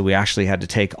 Right. So we actually had to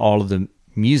take all of the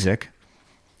music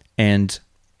and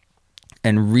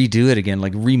redo it again,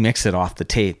 like remix it off the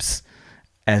tapes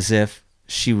as if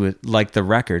she would like the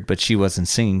record, but she wasn't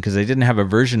singing because they didn't have a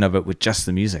version of it with just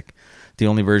the music. The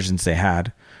only versions they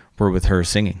had were with her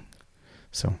singing.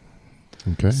 So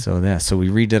we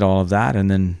redid all of that, and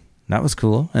then that was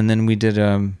cool. And then we did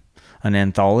an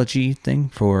anthology thing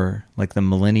for like the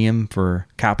Millennium for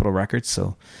Capitol Records.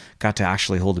 So got to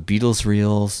actually hold the Beatles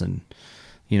reels and,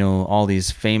 all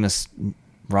these famous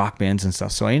rock bands and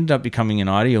stuff. So I ended up becoming an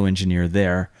audio engineer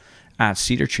there at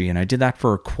Cedar Tree, and I did that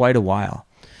for quite a while.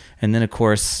 And then, of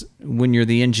course, when you're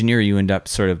the engineer, you end up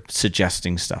sort of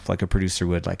suggesting stuff like a producer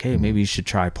would, like, hey, maybe you should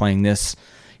try playing this.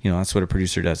 That's what a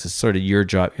producer does. It's sort of your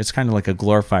job. It's kind of like a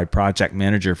glorified project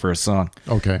manager for a song.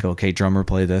 Okay. Go, okay, drummer,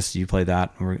 play this, you play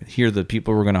that. Here are the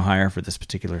people we're going to hire for this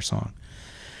particular song.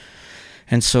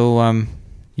 And so,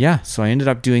 so I ended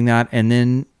up doing that. And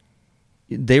then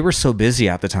they were so busy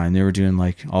at the time. They were doing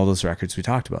like all those records we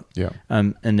talked about. Yeah.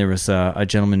 And there was a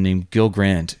gentleman named Gil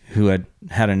Grant who had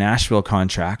a Nashville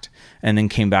contract and then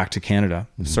came back to Canada.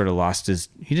 Mm-hmm. Sort of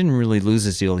he didn't really lose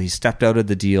his deal. He stepped out of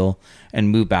the deal and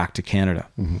moved back to Canada.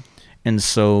 Mm-hmm. And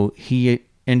so he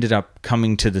ended up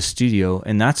coming to the studio,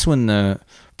 and that's when the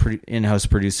in-house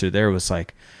producer there was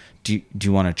like, do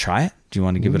you want to try it? Do you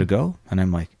want to give it a go? And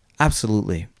I'm like,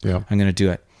 absolutely. Yeah. I'm going to do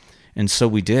it. And so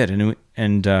we did,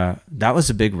 and that was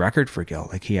a big record for Gil.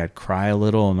 Like he had "Cry a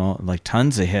Little" and all, like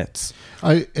tons of hits.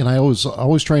 I was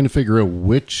always trying to figure out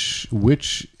which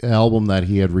album that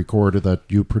he had recorded that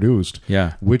you produced.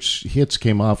 Yeah, which hits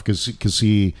came off because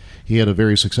he had a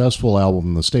very successful album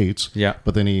in the States. Yeah,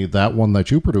 but then that one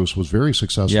that you produced was very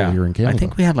successful here in Canada. I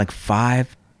think we had like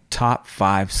top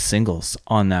five singles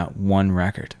on that one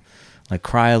record, like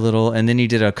 "Cry a Little," and then he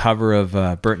did a cover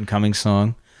of Burton Cummings'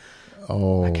 song.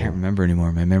 Oh, I can't remember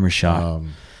anymore. My memory's shot.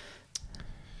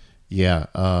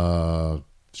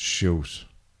 Shoot.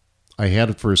 I had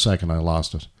it for a second. I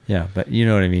lost it. Yeah, but you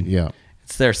know what I mean. Yeah.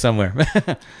 It's there somewhere.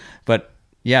 But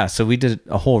yeah, so we did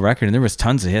a whole record, and there was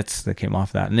tons of hits that came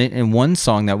off that. And one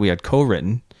song that we had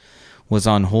co-written was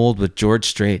on hold with George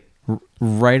Strait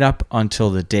right up until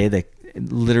the day they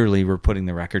literally were putting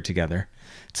the record together.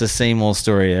 It's the same old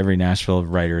story. Every Nashville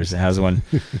writer has one.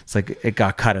 It's like it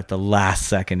got cut at the last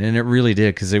second, and it really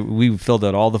did because we filled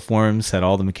out all the forms, had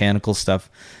all the mechanical stuff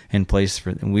in place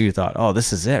and we thought, oh,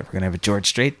 this is it. We're gonna have a George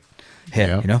Strait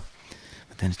hit, But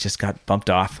then it just got bumped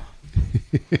off.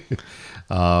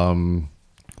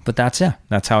 But that's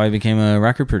how I became a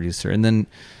record producer, and then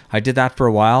I did that for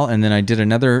a while, and then I did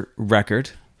another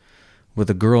record with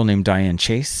a girl named Diane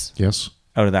Chase. Yes.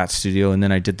 Out of that studio, and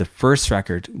then I did the first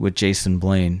record with Jason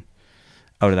Blaine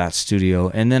out of that studio,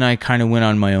 and then I kind of went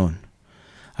on my own.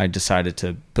 I decided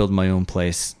to build my own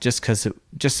place just because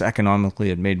just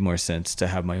economically it made more sense to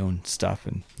have my own stuff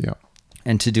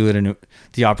and to do it, and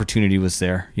the opportunity was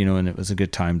there, and it was a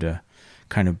good time to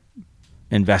kind of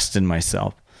invest in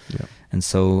myself. Yeah. And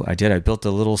so I did. I built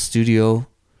a little studio,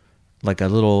 like a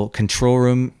little control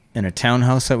room in a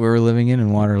townhouse that we were living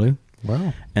in Waterloo.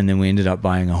 Wow. And then we ended up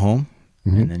buying a home.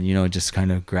 Mm-hmm. And then, it just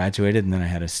kind of graduated, and then I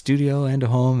had a studio and a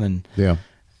home, and,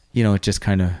 it just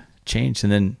kind of changed.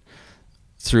 And then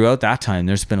throughout that time,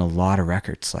 there's been a lot of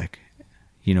records like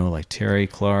Terry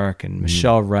Clark and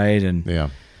Michelle Wright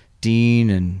and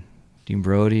Dean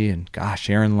Brody and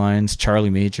Aaron Lyons,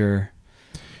 Charlie Major,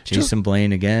 Jason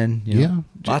Blaine again.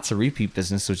 Lots of repeat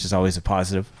business, which is always a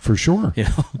positive. For sure.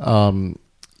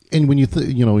 And when you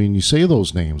when you say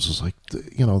those names, it's like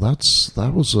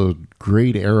that was a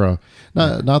great era.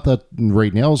 Not that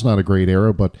right now is not a great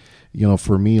era, but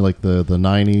for me, like the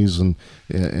 90s and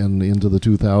into the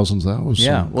 2000s, that was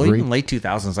great. Even late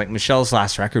 2000s. Like Michelle's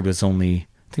last record was only,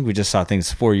 I think we just saw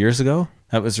things 4 years ago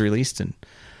that was released, and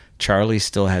Charlie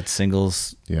still had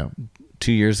singles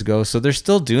 2 years ago, so they're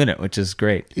still doing it, which is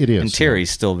great. It is, and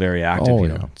Terry's still very active.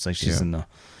 It's like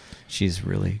she's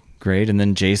really great. And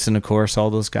then Jason, of course,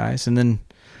 all those guys. And then,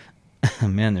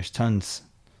 man, there's tons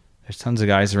of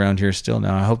guys around here still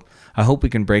now. I hope we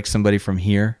can break somebody from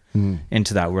here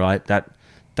into that world.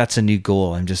 That's a new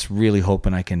goal. I'm just really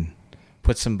hoping I can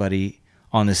put somebody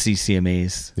on the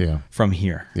CCMAs from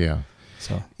here. Yeah.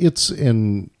 So it's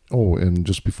and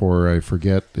just before I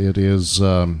forget, it is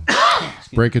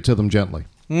Break It to Them Gently.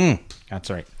 That's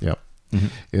right. Yep.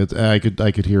 I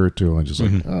could hear it too. I'm just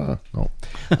like, no.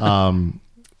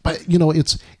 But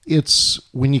it's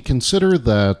when you consider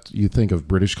that you think of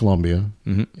British Columbia,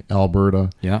 Alberta,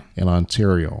 and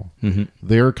Ontario,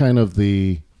 they're kind of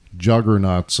the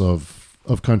juggernauts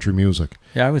of country music.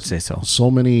 Yeah, I would say so.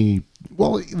 So many.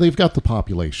 Well, they've got the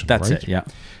population. That's right? it. Yeah,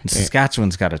 and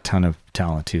Saskatchewan's got a ton of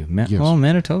talent too. Well,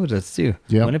 Manitoba does too.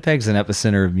 Yeah. Winnipeg's an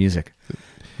epicenter of music.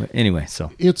 But anyway,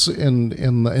 so it's and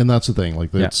that's the thing.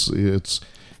 Like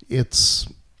it's.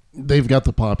 They've got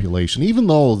the population, even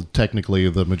though technically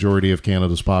the majority of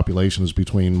Canada's population is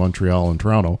between Montreal and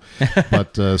Toronto,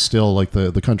 but still, like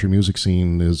the country music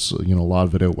scene is, a lot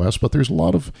of it out west. But there's a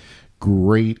lot of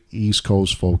great East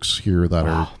Coast folks here that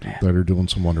are doing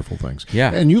some wonderful things.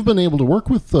 Yeah, and you've been able to work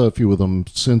with a few of them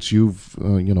since you've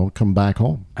come back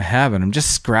home. I have, and I'm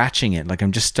just scratching it. Like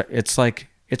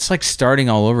it's like starting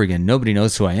all over again. Nobody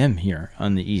knows who I am here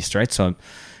on the East, right? So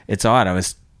it's odd. I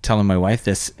was telling my wife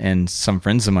this, and some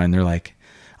friends of mine, they're like,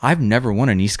 I've never won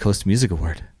an East Coast Music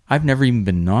Award. I've never even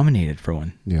been nominated for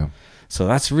one. Yeah. So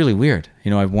that's really weird.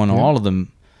 I've won all of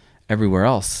them everywhere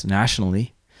else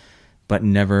nationally, but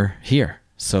never here.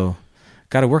 So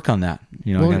got to work on that.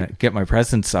 I got to get my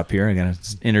presence up here. I got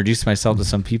to introduce myself to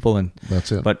some people, and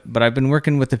that's it. But I've been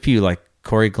working with a few, like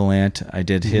Corey Gallant. I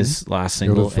did his last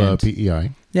single.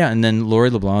 PEI. Yeah. And then Laurie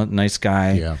LeBlanc, nice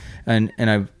guy. Yeah. And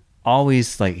I've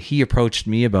always, like, he approached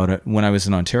me about it when I was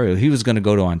in Ontario. He was going to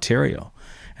go to Ontario,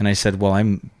 and I said, well,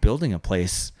 I'm building a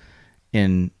place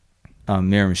in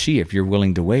Miramichi if you're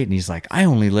willing to wait. And he's like, I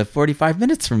only live 45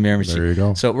 minutes from Miramichi. There you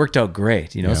go. So it worked out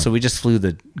great, so we just flew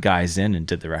the guys in and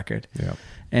did the record. Yeah.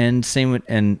 And same with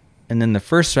and then the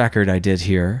first record I did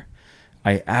here,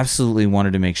 I absolutely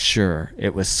wanted to make sure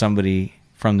it was somebody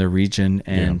from the region,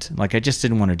 and like I just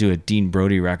didn't want to do a Dean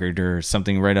Brody record or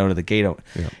something right out of the gate.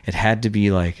 It had to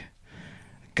be like,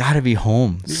 got to be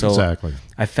home. So exactly.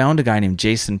 I found a guy named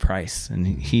Jason Price, and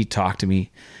he talked to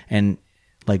me, and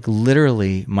like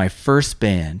literally my first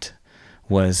band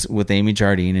was with Amy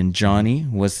Jardine, and Johnny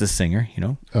was the singer,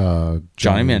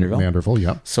 Johnny Manderville.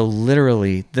 Yeah. So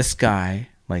literally this guy,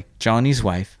 like Johnny's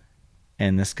wife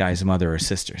and this guy's mother are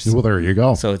sisters. Well, there you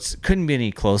go. So it couldn't be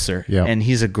any closer. Yeah. And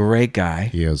he's a great guy.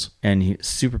 He is. And he's a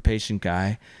super patient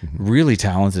guy, really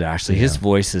talented actually. His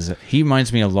voice he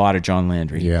reminds me a lot of John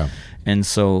Landry. Yeah. And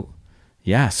so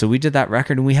we did that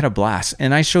record, and we had a blast.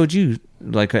 And I showed you,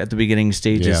 like, at the beginning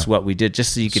stages what we did,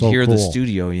 just so you could hear the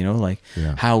studio,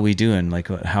 how we doing, like,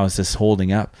 how is this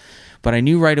holding up? But I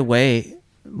knew right away,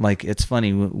 like, it's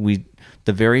funny,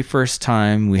 the very first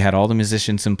time we had all the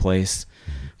musicians in place,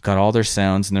 got all their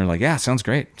sounds, and they're like, yeah, sounds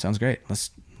great.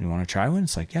 You want to try one?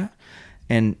 It's like, yeah.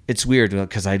 And it's weird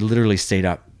because I literally stayed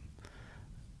up,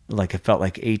 like, it felt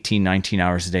like 18, 19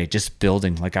 hours a day just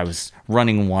building. Like, I was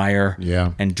running wire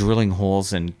and drilling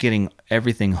holes and getting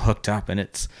everything hooked up. And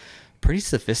it's pretty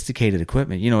sophisticated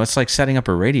equipment. It's like setting up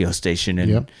a radio station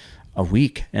in a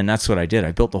week. And that's what I did.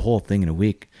 I built the whole thing in a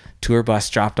week. Tour bus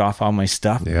dropped off all my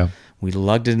stuff. Yeah. We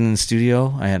lugged it in the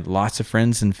studio. I had lots of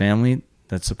friends and family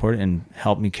that supported and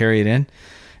helped me carry it in.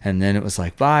 And then it was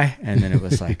like, bye. And then it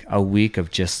was like a week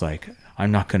of just like,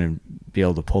 I'm not going to be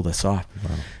able to pull this off.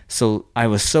 Wow. So I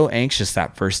was so anxious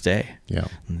that first day. Yeah.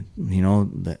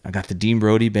 I got the Dean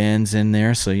Brody bands in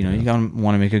there. So, you want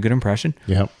to make a good impression.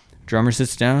 Yeah. Drummer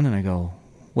sits down, and I go,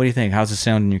 what do you think? How's it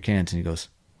sound in your cans? And he goes,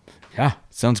 yeah,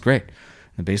 it sounds great. And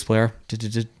the bass player,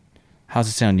 how's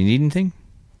it sound? You need anything?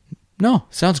 No,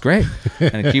 sounds great.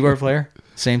 And the keyboard player,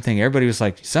 same thing. Everybody was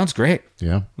like, sounds great.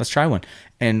 Yeah. Let's try one.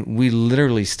 And we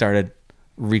literally started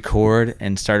record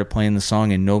and started playing the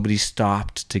song, and nobody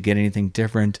stopped to get anything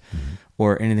different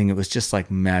or anything. It was just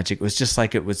like magic. It was just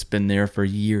like it was been there for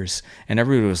years, and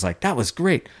everybody was like, that was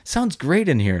great, sounds great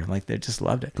in here. Like, they just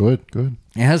loved it. Good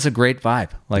It has a great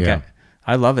vibe. Like,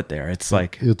 I love it there. It's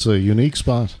like, it's a unique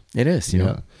spot. It is, you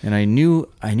know. And I knew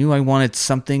I wanted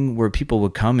something where people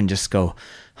would come and just go,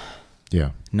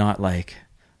 not like,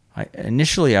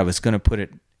 initially I was going to put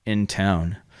it in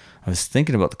town. I was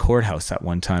thinking about the courthouse at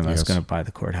one time. I was going to buy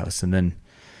the courthouse, and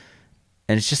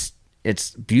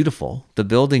it's beautiful. The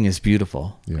building is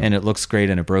beautiful, and it looks great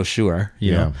in a brochure,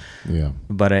 you know?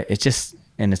 But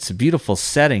it's a beautiful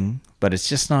setting, but it's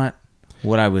just not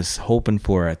what I was hoping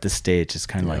for at this stage. It's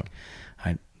kind of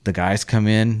like, the guys come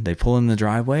in, they pull in the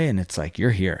driveway, and it's like, you're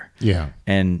here. Yeah.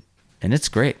 And it's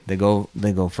great. They go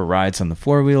for rides on the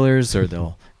 4-wheelers, or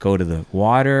they'll go to the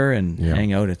water and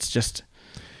hang out. It's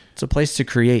a place to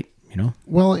create, you know?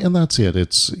 Well, and that's it.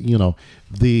 It's,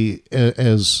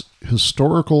 as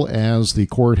historical as the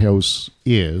courthouse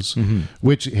is,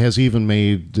 which has even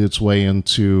made its way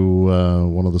into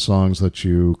one of the songs that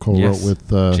you co-wrote with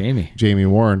Jamie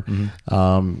Warren.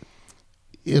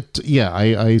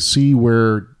 I see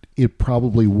where it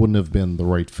probably wouldn't have been the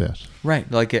right fit. Right.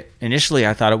 Like initially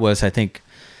I thought it was, I think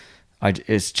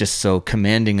it's just so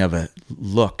commanding of a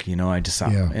look, I just,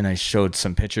 and I showed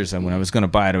some pictures, and when I was going to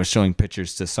buy it, I was showing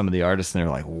pictures to some of the artists, and they're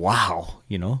like, wow,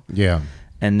 Yeah.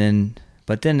 And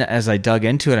but then as I dug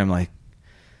into it, I'm like,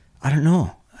 I don't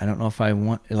know if I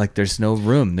want, like, there's no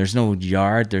room, there's no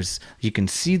yard, you can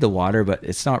see the water, but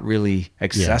it's not really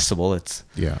accessible.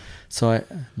 So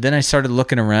then I started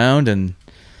looking around, and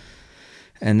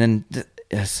then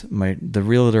the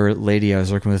realtor lady I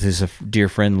was working with is a dear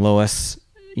friend, Lois.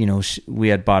 We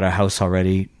had bought a house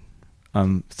already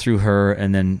through her,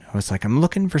 and then I was like, I'm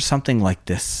looking for something like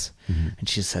this. Mm-hmm. And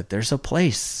she said, there's a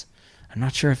place. I'm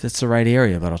not sure if it's the right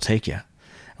area, but I'll take you.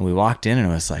 And we walked in, and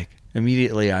it was like,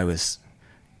 immediately I was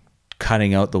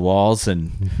cutting out the walls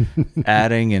and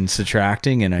adding and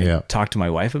subtracting, and I talked to my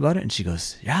wife about it, and she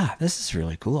goes, yeah, this is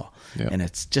really cool. Yeah. And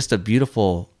it's just a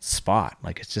beautiful spot.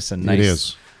 Like, it's just a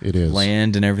nice it is.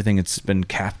 Land and everything. It's been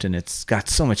kept, and it's got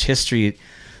so much history.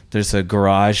 There's a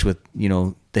garage with,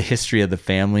 the history of the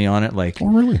family on it. Like, oh,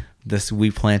 really?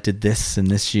 We planted this in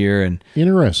this year, and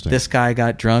interesting. This guy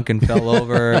got drunk and fell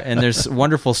over, and there's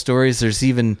wonderful stories. There's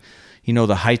even,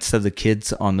 the heights of the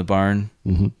kids on the barn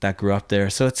that grew up there.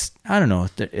 So I don't know,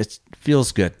 it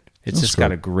feels good. It's That's just good.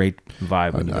 Got a great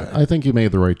vibe. I think you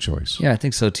made the right choice. Yeah, I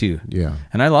think so too. Yeah.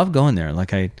 And I love going there.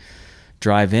 Like, I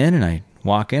drive in and I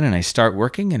walk in and I start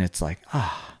working, and it's like,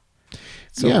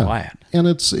 it's so quiet.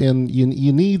 And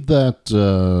you need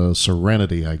that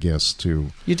serenity, I guess, to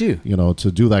you do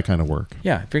to do that kind of work.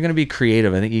 Yeah, if you're going to be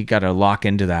creative, I think you got to lock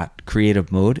into that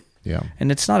creative mode. Yeah,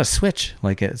 and it's not a switch.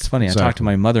 Like, it's funny. Exactly. I talked to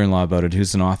my mother-in-law about it,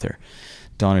 who's an author,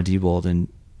 Donna Diebold, and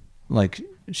like,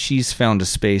 she's found a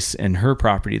space in her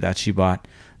property that she bought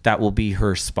that will be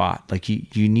her spot. Like, you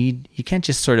can't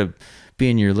just sort of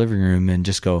be in your living room and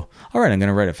just go, all right, I'm going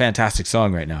to write a fantastic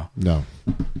song right now. No.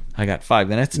 I got 5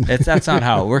 minutes. That's not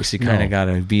how it works. You kind of got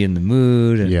to be in the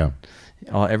mood, and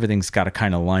everything's got to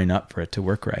kind of line up for it to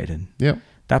work right. And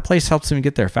that place helps me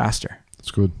get there faster.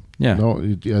 That's good. Yeah.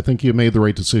 No, I think you made the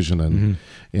right decision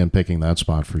in picking that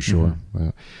spot for sure.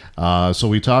 Mm-hmm. So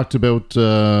we talked about,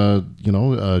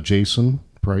 Jason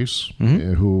Price,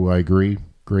 who I agree,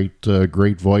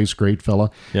 great voice, great fella.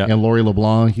 Yeah. And Laurie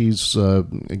LeBlanc, he's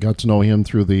got to know him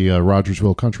through the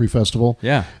Rogersville Country Festival.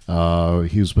 Yeah.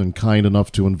 He's been kind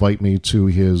enough to invite me to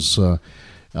his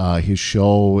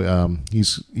show.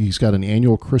 He's got an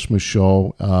annual Christmas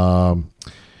show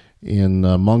in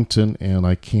Moncton, and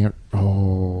I can't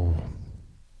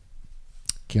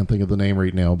think of the name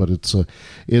right now, but it's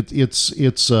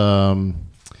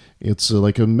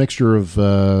like a mixture of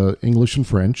English and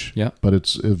French. Yeah. But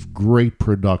it's a great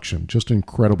production, just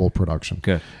incredible production.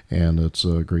 Good. And it's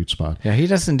a great spot. Yeah, he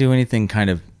doesn't do anything kind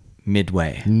of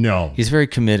midway. No. He's very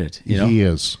committed. He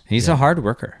is. He's a hard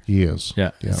worker. He is.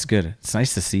 Yeah, it's good. It's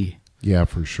nice to see. Yeah,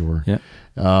 for sure. Yeah.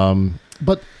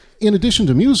 But in addition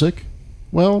to music,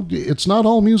 well, it's not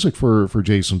all music for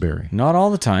Jason Barry. Not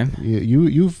all the time.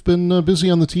 You've been busy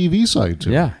on the TV side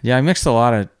too. Yeah. I mixed a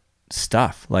lot of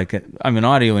stuff. Like, I'm an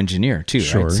audio engineer too,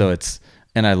 sure. Right? So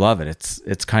and I love it.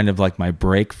 It's kind of like my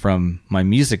break from my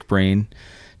music brain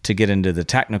to get into the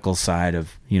technical side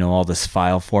of, all this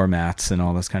file formats and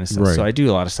all this kind of stuff. Right. So I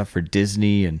do a lot of stuff for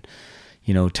Disney and,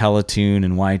 Teletoon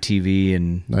and YTV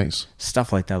and nice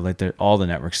stuff like that. Like all the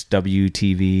networks,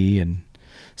 WTV, and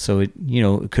so it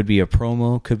could be a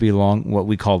promo, could be what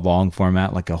we call long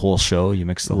format, like a whole show. You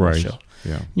mix the whole show.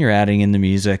 Yeah. You're adding in the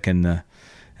music and the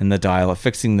dialogue,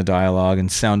 fixing the dialogue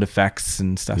and sound effects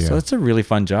and stuff. Yeah. So it's a really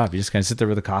fun job. You just kind of sit there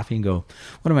with a coffee and go,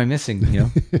 what am I missing?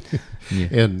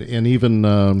 And even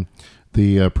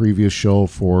the previous show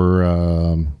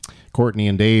for Courtney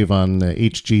and Dave on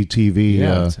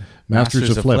HGTV,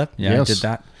 Masters of Flip. Yeah, yes. I did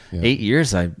that. Yeah. 8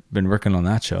 years I've been working on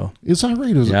that show. Is that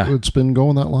right? It's been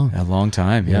going that long? A long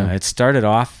time, yeah. It started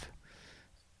off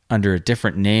under a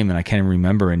different name, and I can't even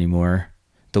remember anymore.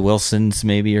 The Wilsons,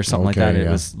 maybe, or something like that. It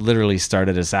was literally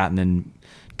started as that, and then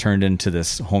turned into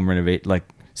this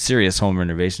serious home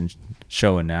renovation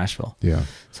show in Nashville. Yeah.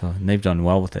 So, and they've done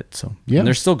well with it. So, and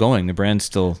they're still going. The brand's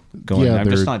still going. I'm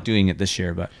just not doing it this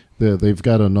year, but they've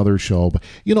got another show. But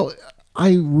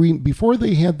before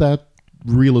they had that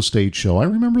real estate show, I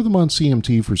remember them on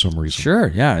CMT for some reason. Sure.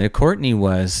 Yeah. Courtney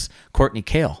was Courtney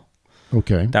Kale.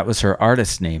 Okay. That was her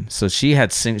artist name. So she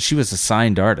was a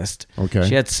signed artist. Okay.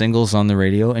 She had singles on the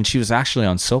radio, and she was actually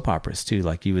on soap operas too.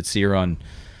 Like, you would see her on,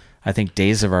 I think,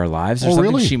 Days of Our Lives or something.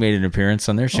 Really? She made an appearance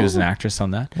on there. She was an actress on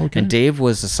that. Okay. And Dave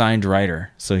was a signed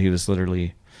writer. So he was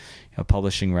literally a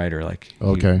publishing writer. Like,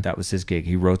 okay. That was his gig.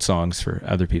 He wrote songs for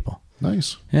other people.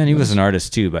 Nice. And he was an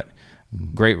artist too, but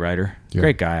great writer,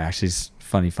 great guy. Actually, he's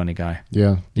funny guy.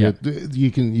 Yeah.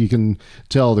 You can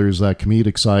tell there's that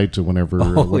comedic side to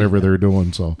whatever they're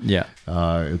doing. So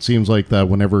it seems like that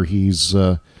whenever he's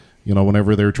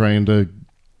whenever they're trying to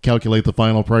calculate the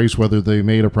final price, whether they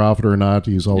made a profit or not,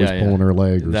 he's always pulling her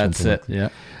leg. Or That's something. It. Yeah.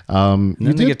 And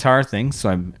then the guitar thing. So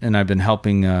I've been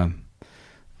helping.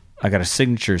 I got a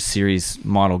Signature Series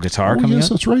model guitar coming out.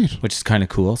 That's right. Which is kind of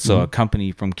cool. So a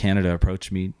company from Canada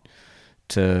approached me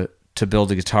to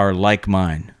build a guitar like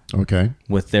mine. Okay.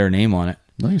 With their name on it.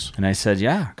 Nice. And I said,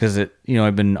 yeah, because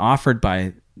I've been offered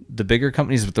by the bigger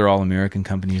companies, but they're all American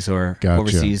companies or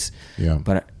overseas. Yeah.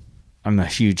 But I'm a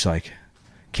huge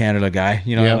Canada guy.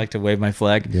 I like to wave my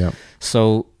flag. Yeah.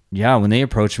 So when they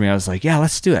approached me, I was like, yeah,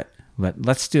 let's do it. But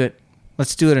let's do it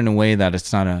in a way that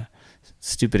it's not a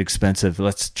stupid expensive.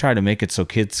 Let's try to make it so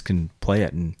kids can play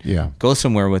it and go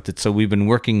somewhere with it. So we've been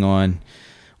working on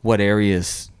what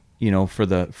areas, for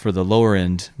the lower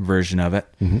end version of it,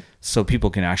 so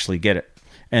people can actually get it.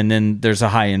 And then there's a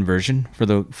high end version for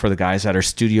the guys that are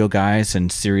studio guys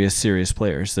and serious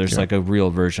players. There's like a real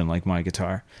version like my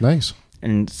guitar. Nice.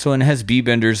 And so it has B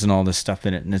benders and all this stuff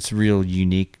in it, and it's real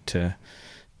unique to,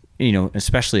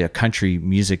 especially a country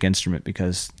music instrument,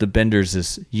 because the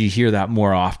benders you hear that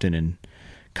more often in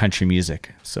country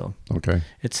music. So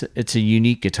it's a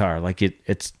unique guitar. Like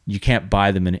it's you can't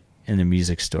buy them in a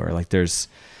music store. Like there's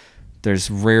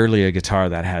rarely a guitar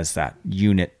that has that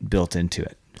unit built into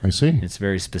it. I see. It's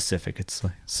very specific. It's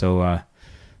so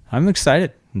I'm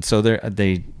excited. And so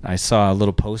I saw a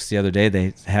little post the other day.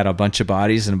 They had a bunch of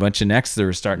bodies and a bunch of necks. They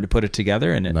were starting to put it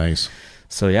together, and nice.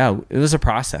 So it was a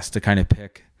process to kind of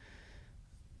pick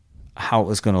how it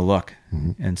was going to look.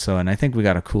 And I think we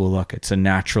got a cool look. It's a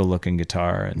natural looking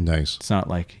guitar, and nice. It's not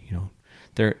like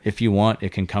if you want,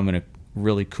 it can come in a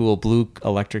really cool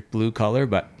electric blue color,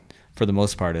 but for the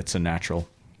most part, it's a natural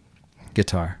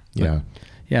guitar. Yeah.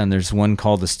 And there's one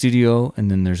called the Studio,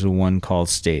 and then there's one called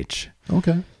Stage.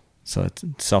 Okay. So it's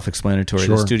self-explanatory.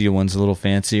 Sure. The Studio one's a little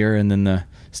fancier, and then the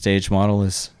Stage model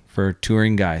is for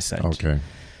touring guys. Okay.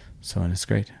 So, and it's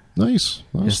great. Nice.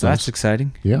 That's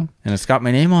exciting. Yeah. And it's got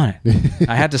my name on it.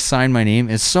 I had to sign my name.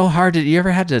 It's so hard. You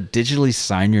ever had to digitally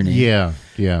sign your name?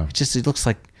 Yeah. It looks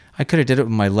like I could have did it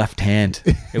with my left hand.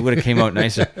 It would have came out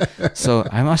nicer. So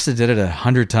I must have did it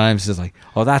 100 times. It's like,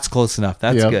 oh, that's close enough.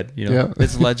 That's good.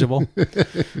 It's legible.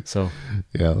 So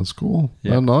yeah, that's cool.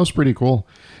 Yeah. No, that's pretty cool.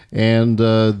 And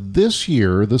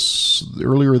earlier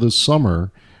this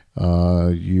summer,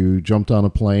 you jumped on a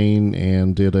plane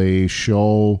and did a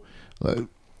show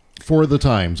for the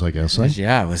Times, I guess.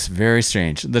 Yeah, it was very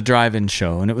strange. The drive-in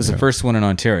show, and it was the first one in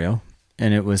Ontario,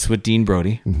 and it was with Dean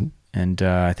Brody. And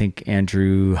I think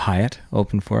Andrew Hyatt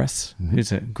opened for us.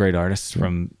 He's a great artist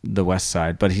from the West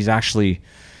Side, but he's actually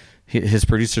his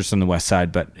producer's from the West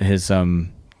Side, but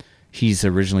he's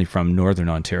originally from Northern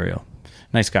Ontario.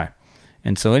 Nice guy.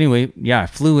 And so anyway, I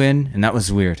flew in, and that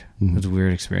was weird. It was a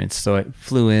weird experience. So I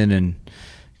flew in, and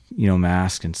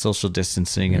mask and social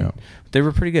distancing, and they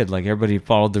were pretty good. Like everybody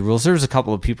followed the rules. There was a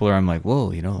couple of people where I'm like,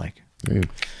 whoa,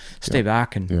 stay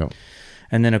back, and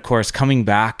then of course coming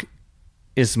back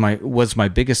was my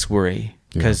biggest worry,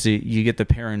 because you get the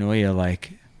paranoia,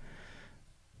 like,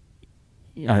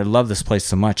 I love this place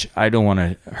so much, I don't want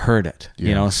to hurt it,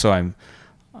 so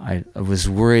I was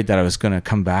worried that I was going to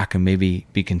come back and maybe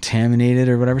be contaminated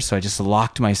or whatever, so I just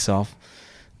locked myself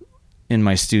in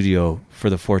my studio for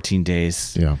the 14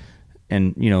 days.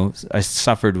 And I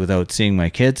suffered without seeing my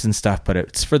kids and stuff, but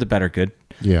it's for the better good.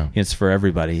 It's for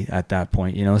everybody at that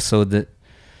point, so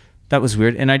that was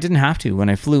weird. And I didn't have to. When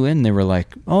I flew in, they were like,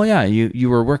 oh yeah, you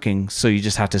were working, so you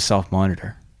just have to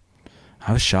self-monitor.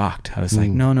 I was shocked. I was like,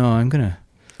 no, I'm going to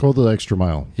go the extra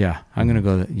mile. Yeah, I'm going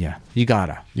to go. You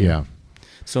gotta. Yeah.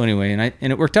 So anyway,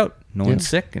 and it worked out. No one's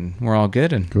sick, and we're all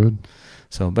good. And good.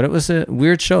 So, but it was a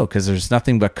weird show, because there's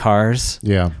nothing but cars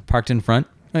parked in front.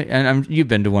 And you've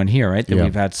been to one here, right? That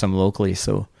we've had some locally.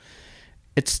 So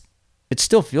it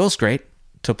still feels great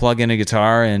to plug in a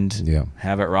guitar and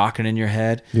have it rocking in your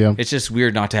head. It's just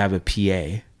weird not to have a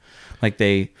PA. Like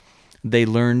they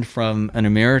learned from an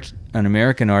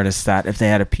American artist that if they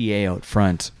had a PA out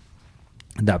front,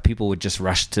 that people would just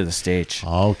rush to the stage.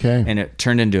 Okay. And it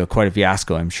turned into quite a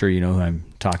fiasco. I'm sure you know who I'm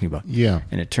talking about. Yeah.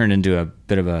 And it turned into a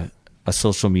bit of a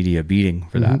social media beating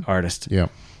for that artist. Yeah.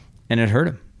 And it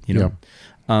hurt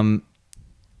him,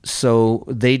 So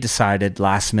they decided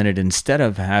last minute, instead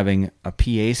of having a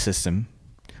PA system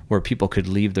where people could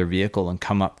leave their vehicle and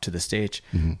come up to the stage,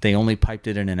 they only piped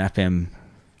it in an FM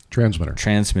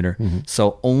transmitter.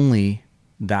 So only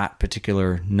that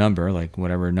particular number, like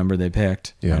whatever number they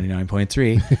picked,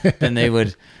 99.3, then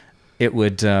it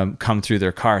would come through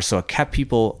their car. So it kept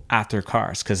people at their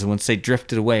cars, because once they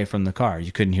drifted away from the car,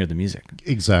 you couldn't hear the music.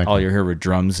 Exactly. All you heard were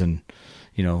drums and,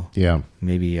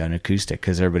 maybe an acoustic,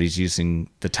 because everybody's using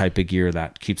the type of gear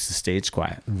that keeps the stage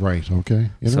quiet. Right.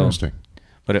 Okay. Interesting.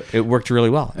 But it worked really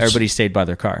well. Everybody stayed by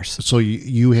their cars. So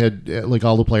you had, like,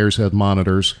 all the players had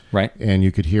monitors. Right. And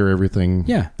you could hear everything.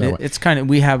 Yeah. It's kind of,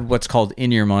 we have what's called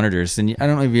in-ear monitors. And I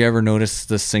don't know if you ever noticed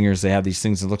the singers, they have these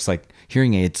things that looks like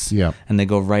hearing aids. Yeah. And they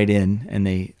go right in and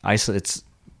they isolate. It's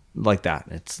like that.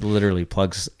 It's literally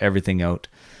plugs everything out.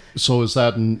 So is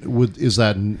that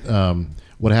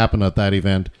what happened at that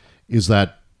event? Is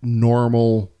that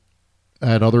normal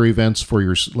at other events for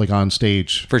your, like, on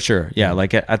stage? For sure. Yeah.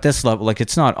 Like at this level, like,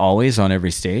 it's not always on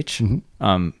every stage.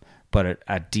 Mm-hmm. But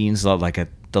at Dean's level, like at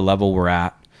the level we're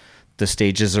at, the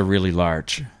stages are really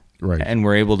large. Right. And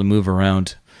we're able to move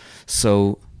around.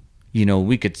 So,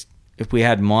 we could, if we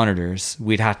had monitors,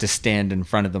 we'd have to stand in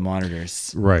front of the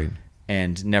monitors. Right.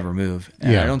 And never move.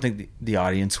 And I don't think the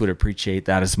audience would appreciate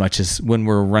that as much as when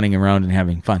we're running around and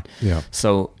having fun. Yeah.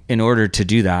 So in order to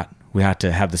do that, we had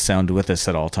to have the sound with us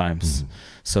at all times. Mm-hmm.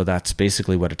 So that's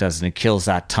basically what it does. And it kills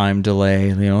that time delay,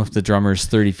 if the drummer's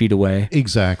 30 feet away.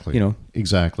 Exactly.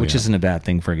 Exactly. Which isn't a bad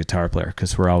thing for a guitar player,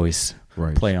 because we're always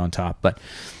play on top. But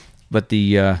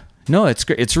no, it's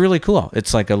great. It's really cool.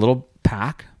 It's like a little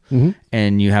pack. Mm-hmm.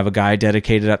 And you have a guy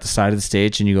dedicated at the side of the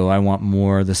stage, and you go, I want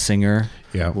more of the singer,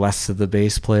 less of the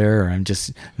bass player. Or I'm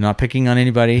just not picking on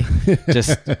anybody,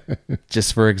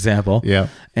 just for example. Yeah.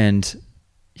 And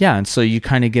so you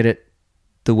kind of get it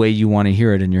the way you want to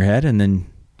hear it in your head, and then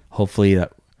hopefully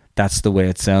that's the way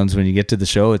it sounds when you get to the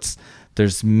show.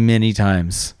 There's many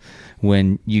times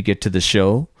when you get to the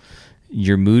show,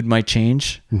 your mood might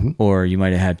change, mm-hmm. or you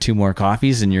might have had 2 more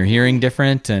coffees and you're hearing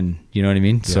different, and you know what I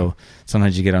mean? Yeah. So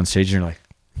sometimes you get on stage and you're like,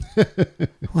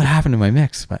 what happened to my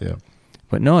mix? But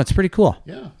no, it's pretty cool.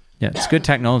 Yeah. Yeah. It's good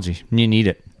technology. You need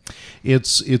it.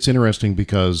 It's interesting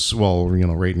because,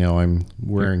 right now I'm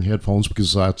wearing headphones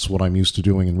because that's what I'm used to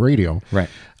doing in radio. Right.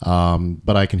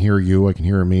 But I can hear you, I can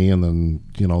hear me, and then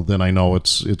I know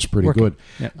it's pretty working. Good.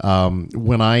 Yeah.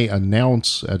 When I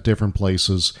announce at different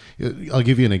places, I'll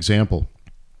give you an example.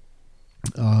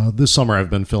 This summer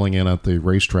I've been filling in at the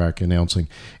racetrack announcing,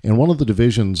 and one of the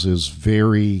divisions is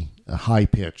very high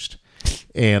pitched,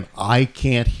 and I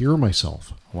can't hear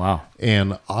myself. Wow.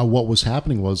 And what was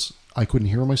happening was, I couldn't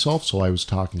hear myself, so I was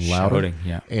talking louder. Shouting,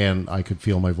 yeah. And I could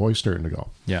feel my voice starting to go.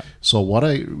 Yeah. So what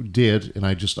I did, and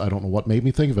I don't know what made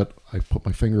me think of it, I put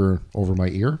my finger over my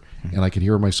ear, mm-hmm. and I could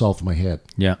hear myself in my head.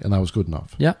 Yeah. And that was good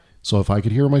enough. Yeah. So if I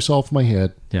could hear myself in my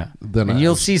head, then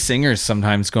you'll see singers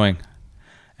sometimes going,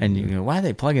 and you go, why are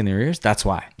they plugging their ears? That's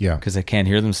why. Yeah. Because they can't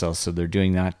hear themselves, so they're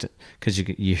doing that because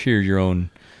you hear your own,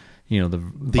 the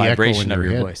vibration of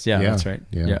your voice. Yeah, that's right.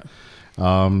 Yeah.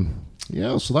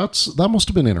 So that must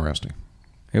have been interesting.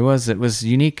 It was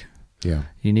unique. Yeah.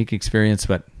 Unique experience,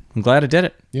 but I'm glad I did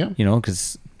it. Yeah.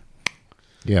 Because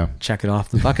check it off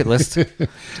the bucket list. It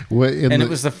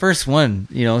was the first one,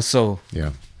 so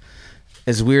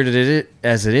as weird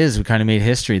as it is, we kind of made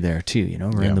history there too,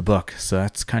 we're in the book. So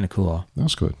that's kind of cool.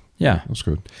 That's good. Yeah. That's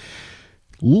good.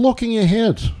 Looking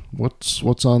ahead,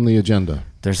 what's on the agenda?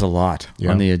 There's a lot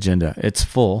on the agenda. It's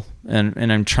full,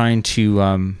 and I'm trying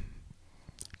to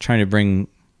bring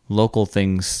local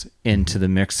things into the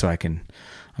mix, so I can,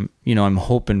 I'm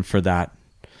hoping for that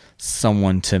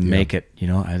someone to make it,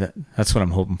 that's what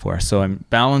I'm hoping for. So I'm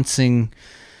balancing,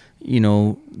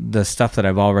 the stuff that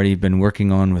I've already been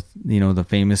working on with, the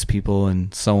famous people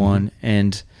and so on,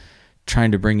 and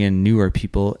trying to bring in newer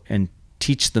people and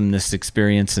teach them this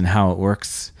experience and how it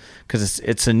works. Cause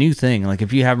it's a new thing. Like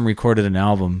if you haven't recorded an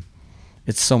album,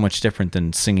 it's so much different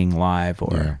than singing live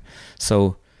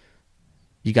so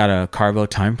you got to carve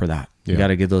out time for that. You got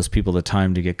to give those people the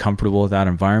time to get comfortable with that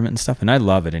environment and stuff. And I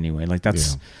love it anyway. Like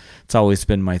it's always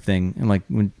been my thing. And like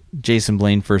when Jason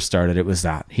Blaine first started, it was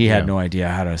that he had no idea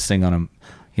how to sing on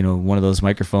one of those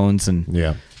microphones.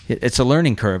 And it's a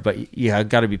learning curve, but you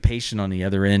got to be patient on the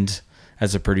other end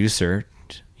as a producer,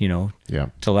 to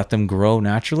let them grow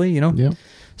naturally,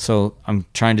 So I'm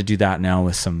trying to do that now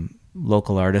with some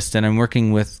local artists, and I'm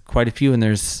working with quite a few, and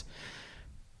it's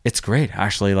great,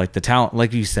 actually. Like the talent,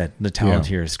 like you said, the talent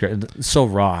here is great. It's so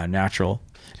raw and natural.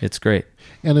 It's great.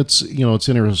 And it's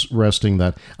interesting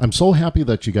that I'm so happy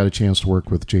that you got a chance to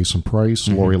work with Jason Price,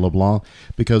 mm-hmm. Laurie LeBlanc,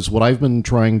 because what I've been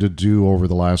trying to do over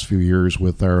the last few years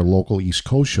with our local East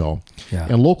Coast show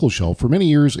and local show, for many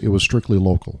years it was strictly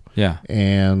local. Yeah.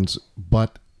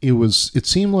 But it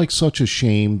seemed like such a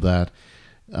shame that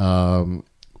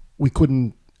we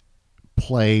couldn't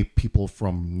play people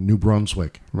from New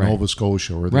Brunswick, Nova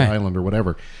Scotia, or the island or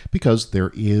whatever, because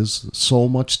there is so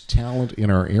much talent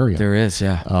in our area. There is,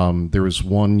 yeah. There is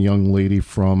one young lady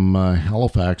from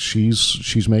Halifax.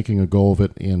 She's making a go of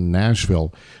it in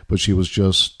Nashville, but she was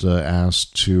just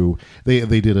asked to. They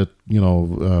did it,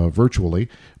 virtually,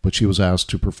 but she was asked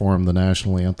to perform the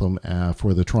national anthem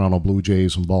for the Toronto Blue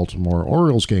Jays and Baltimore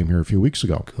Orioles game here a few weeks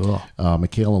ago. Cool.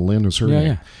 Michaela Lynn is her name.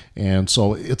 Yeah. And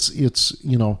so it's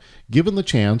given the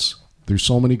chance, there's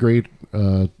so many great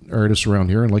artists around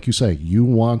here. And like you say, you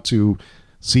want to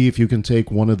see if you can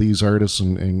take one of these artists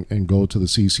and go to the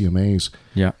CCMAs.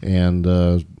 Yeah. And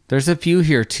there's a few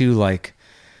here too,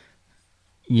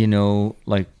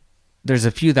 there's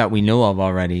a few that we know of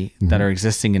already that are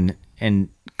existing and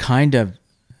kind of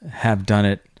have done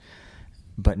it,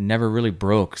 but never really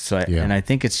broke. So, and I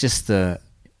think it's just in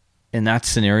that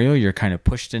scenario, you're kind of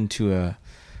pushed into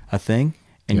a thing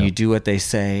and you do what they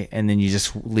say and then you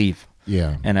just leave.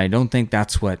 Yeah. And I don't think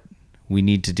that's what we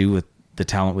need to do with the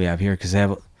talent we have here, because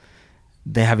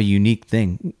they have a unique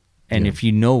thing. And if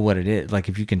you know what it is, like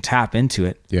if you can tap into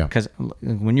it, because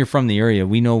when you're from the area,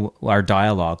 we know our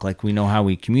dialogue, like we know how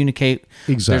we communicate.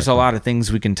 Exactly. There's a lot of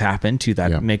things we can tap into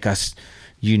that make us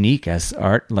unique as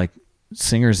like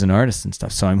singers and artists and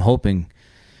stuff. So I'm hoping,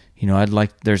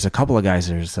 there's a couple of guys.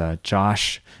 There's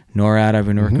Josh Norad I've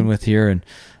been working with here, and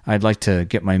I'd like to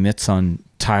get my mitts on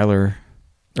Tyler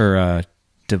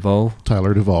DeVoe.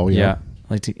 Tyler DeVoe, yeah.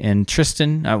 And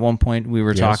Tristan, at one point we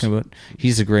were talking about,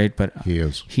 he's great, but he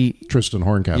is. Tristan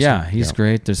Horncastle. Yeah, he's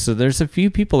great. There's a few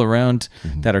people around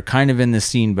that are kind of in the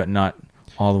scene, but not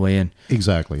all the way in.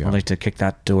 Exactly. Yeah. I'd like to kick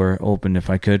that door open if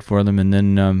I could for them. And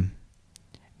then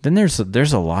there's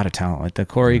a lot of talent. Like the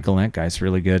Corey Gallant guy's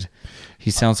really good.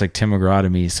 He sounds like Tim McGraw to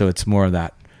me, so it's more of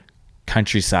that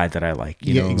countryside that I like.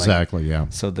 Exactly.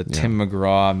 So the Tim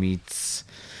McGraw meets.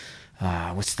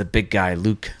 What's the big guy?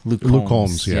 Luke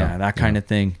Holmes. Yeah, that kind of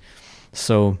thing.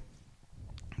 So,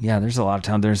 there's a lot of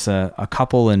talent. There's a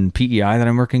couple in PEI that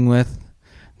I'm working with.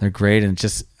 They're great, and it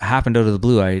just happened out of the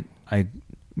blue. I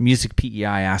Music PEI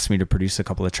asked me to produce a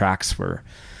couple of tracks for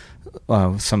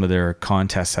some of their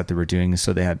contests that they were doing.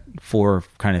 So they had 4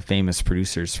 kind of famous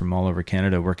producers from all over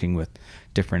Canada working with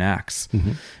different acts.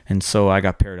 And so I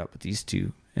got paired up with these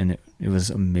 2. And it was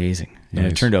amazing. And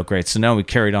it turned out great. So now we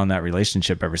carried on that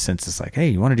relationship ever since. It's like, hey,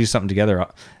 you want to do something together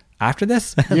after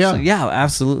this? Yeah. So,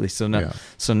 absolutely. So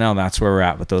now that's where we're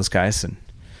at with those guys. And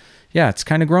it's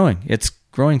kind of growing. It's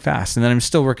growing fast. And then I'm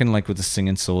still working with the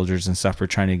Singing Soldiers and stuff. We're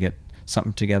trying to get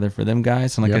something together for them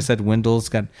guys. And like I said, Wendell's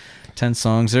got 10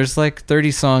 songs. There's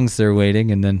 30 songs they're waiting.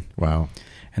 And then,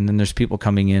 and then there's people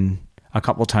coming in a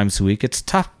couple times a week. It's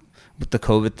tough with the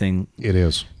COVID thing. It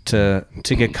is. To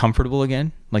get comfortable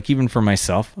again. Like even for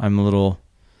myself, I'm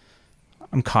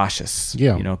cautious.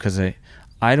 Yeah. Because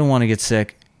I don't want to get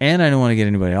sick and I don't want to get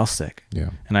anybody else sick. Yeah.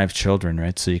 And I have children,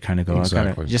 right? So you kind of go,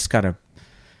 exactly. you just gotta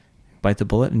bite the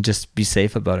bullet and just be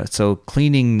safe about it. So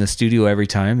cleaning the studio every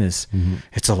time it's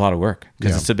a lot of work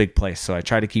because it's a big place. So I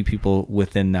try to keep people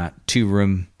within that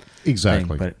 2-room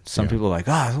exactly thing. But some people are like,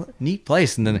 neat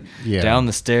place, and then down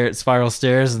the spiral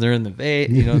stairs, and they're in the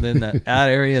then the ad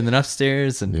area, and then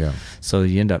upstairs, and so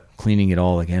you end up cleaning it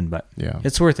all again. But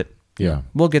it's worth it.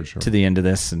 We'll get to the end of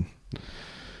this, and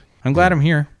I'm glad I'm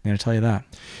here. I'm gonna tell you that.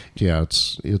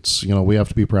 It's we have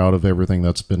to be proud of everything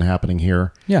that's been happening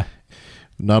here.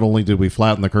 Not only did we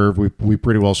flatten the curve, we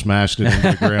pretty well smashed it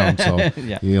into the ground. So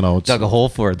it's, dug a hole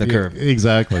for the curve.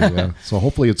 Exactly. Yeah. So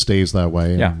hopefully it stays that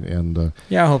way. And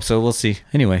I hope so. We'll see.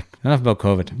 Anyway, enough about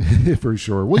COVID. For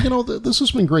sure. Well, this has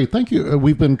been great. Thank you.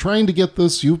 We've been trying to get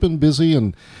this. You've been busy,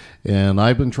 and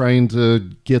I've been trying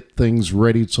to get things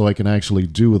ready so I can actually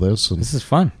do this. And this is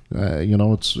fun.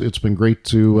 It's been great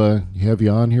to have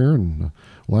you on here, and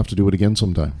we'll have to do it again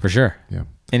sometime. For sure. Yeah.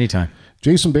 Anytime.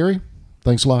 Jason Barry,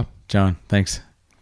 thanks a lot. John, thanks.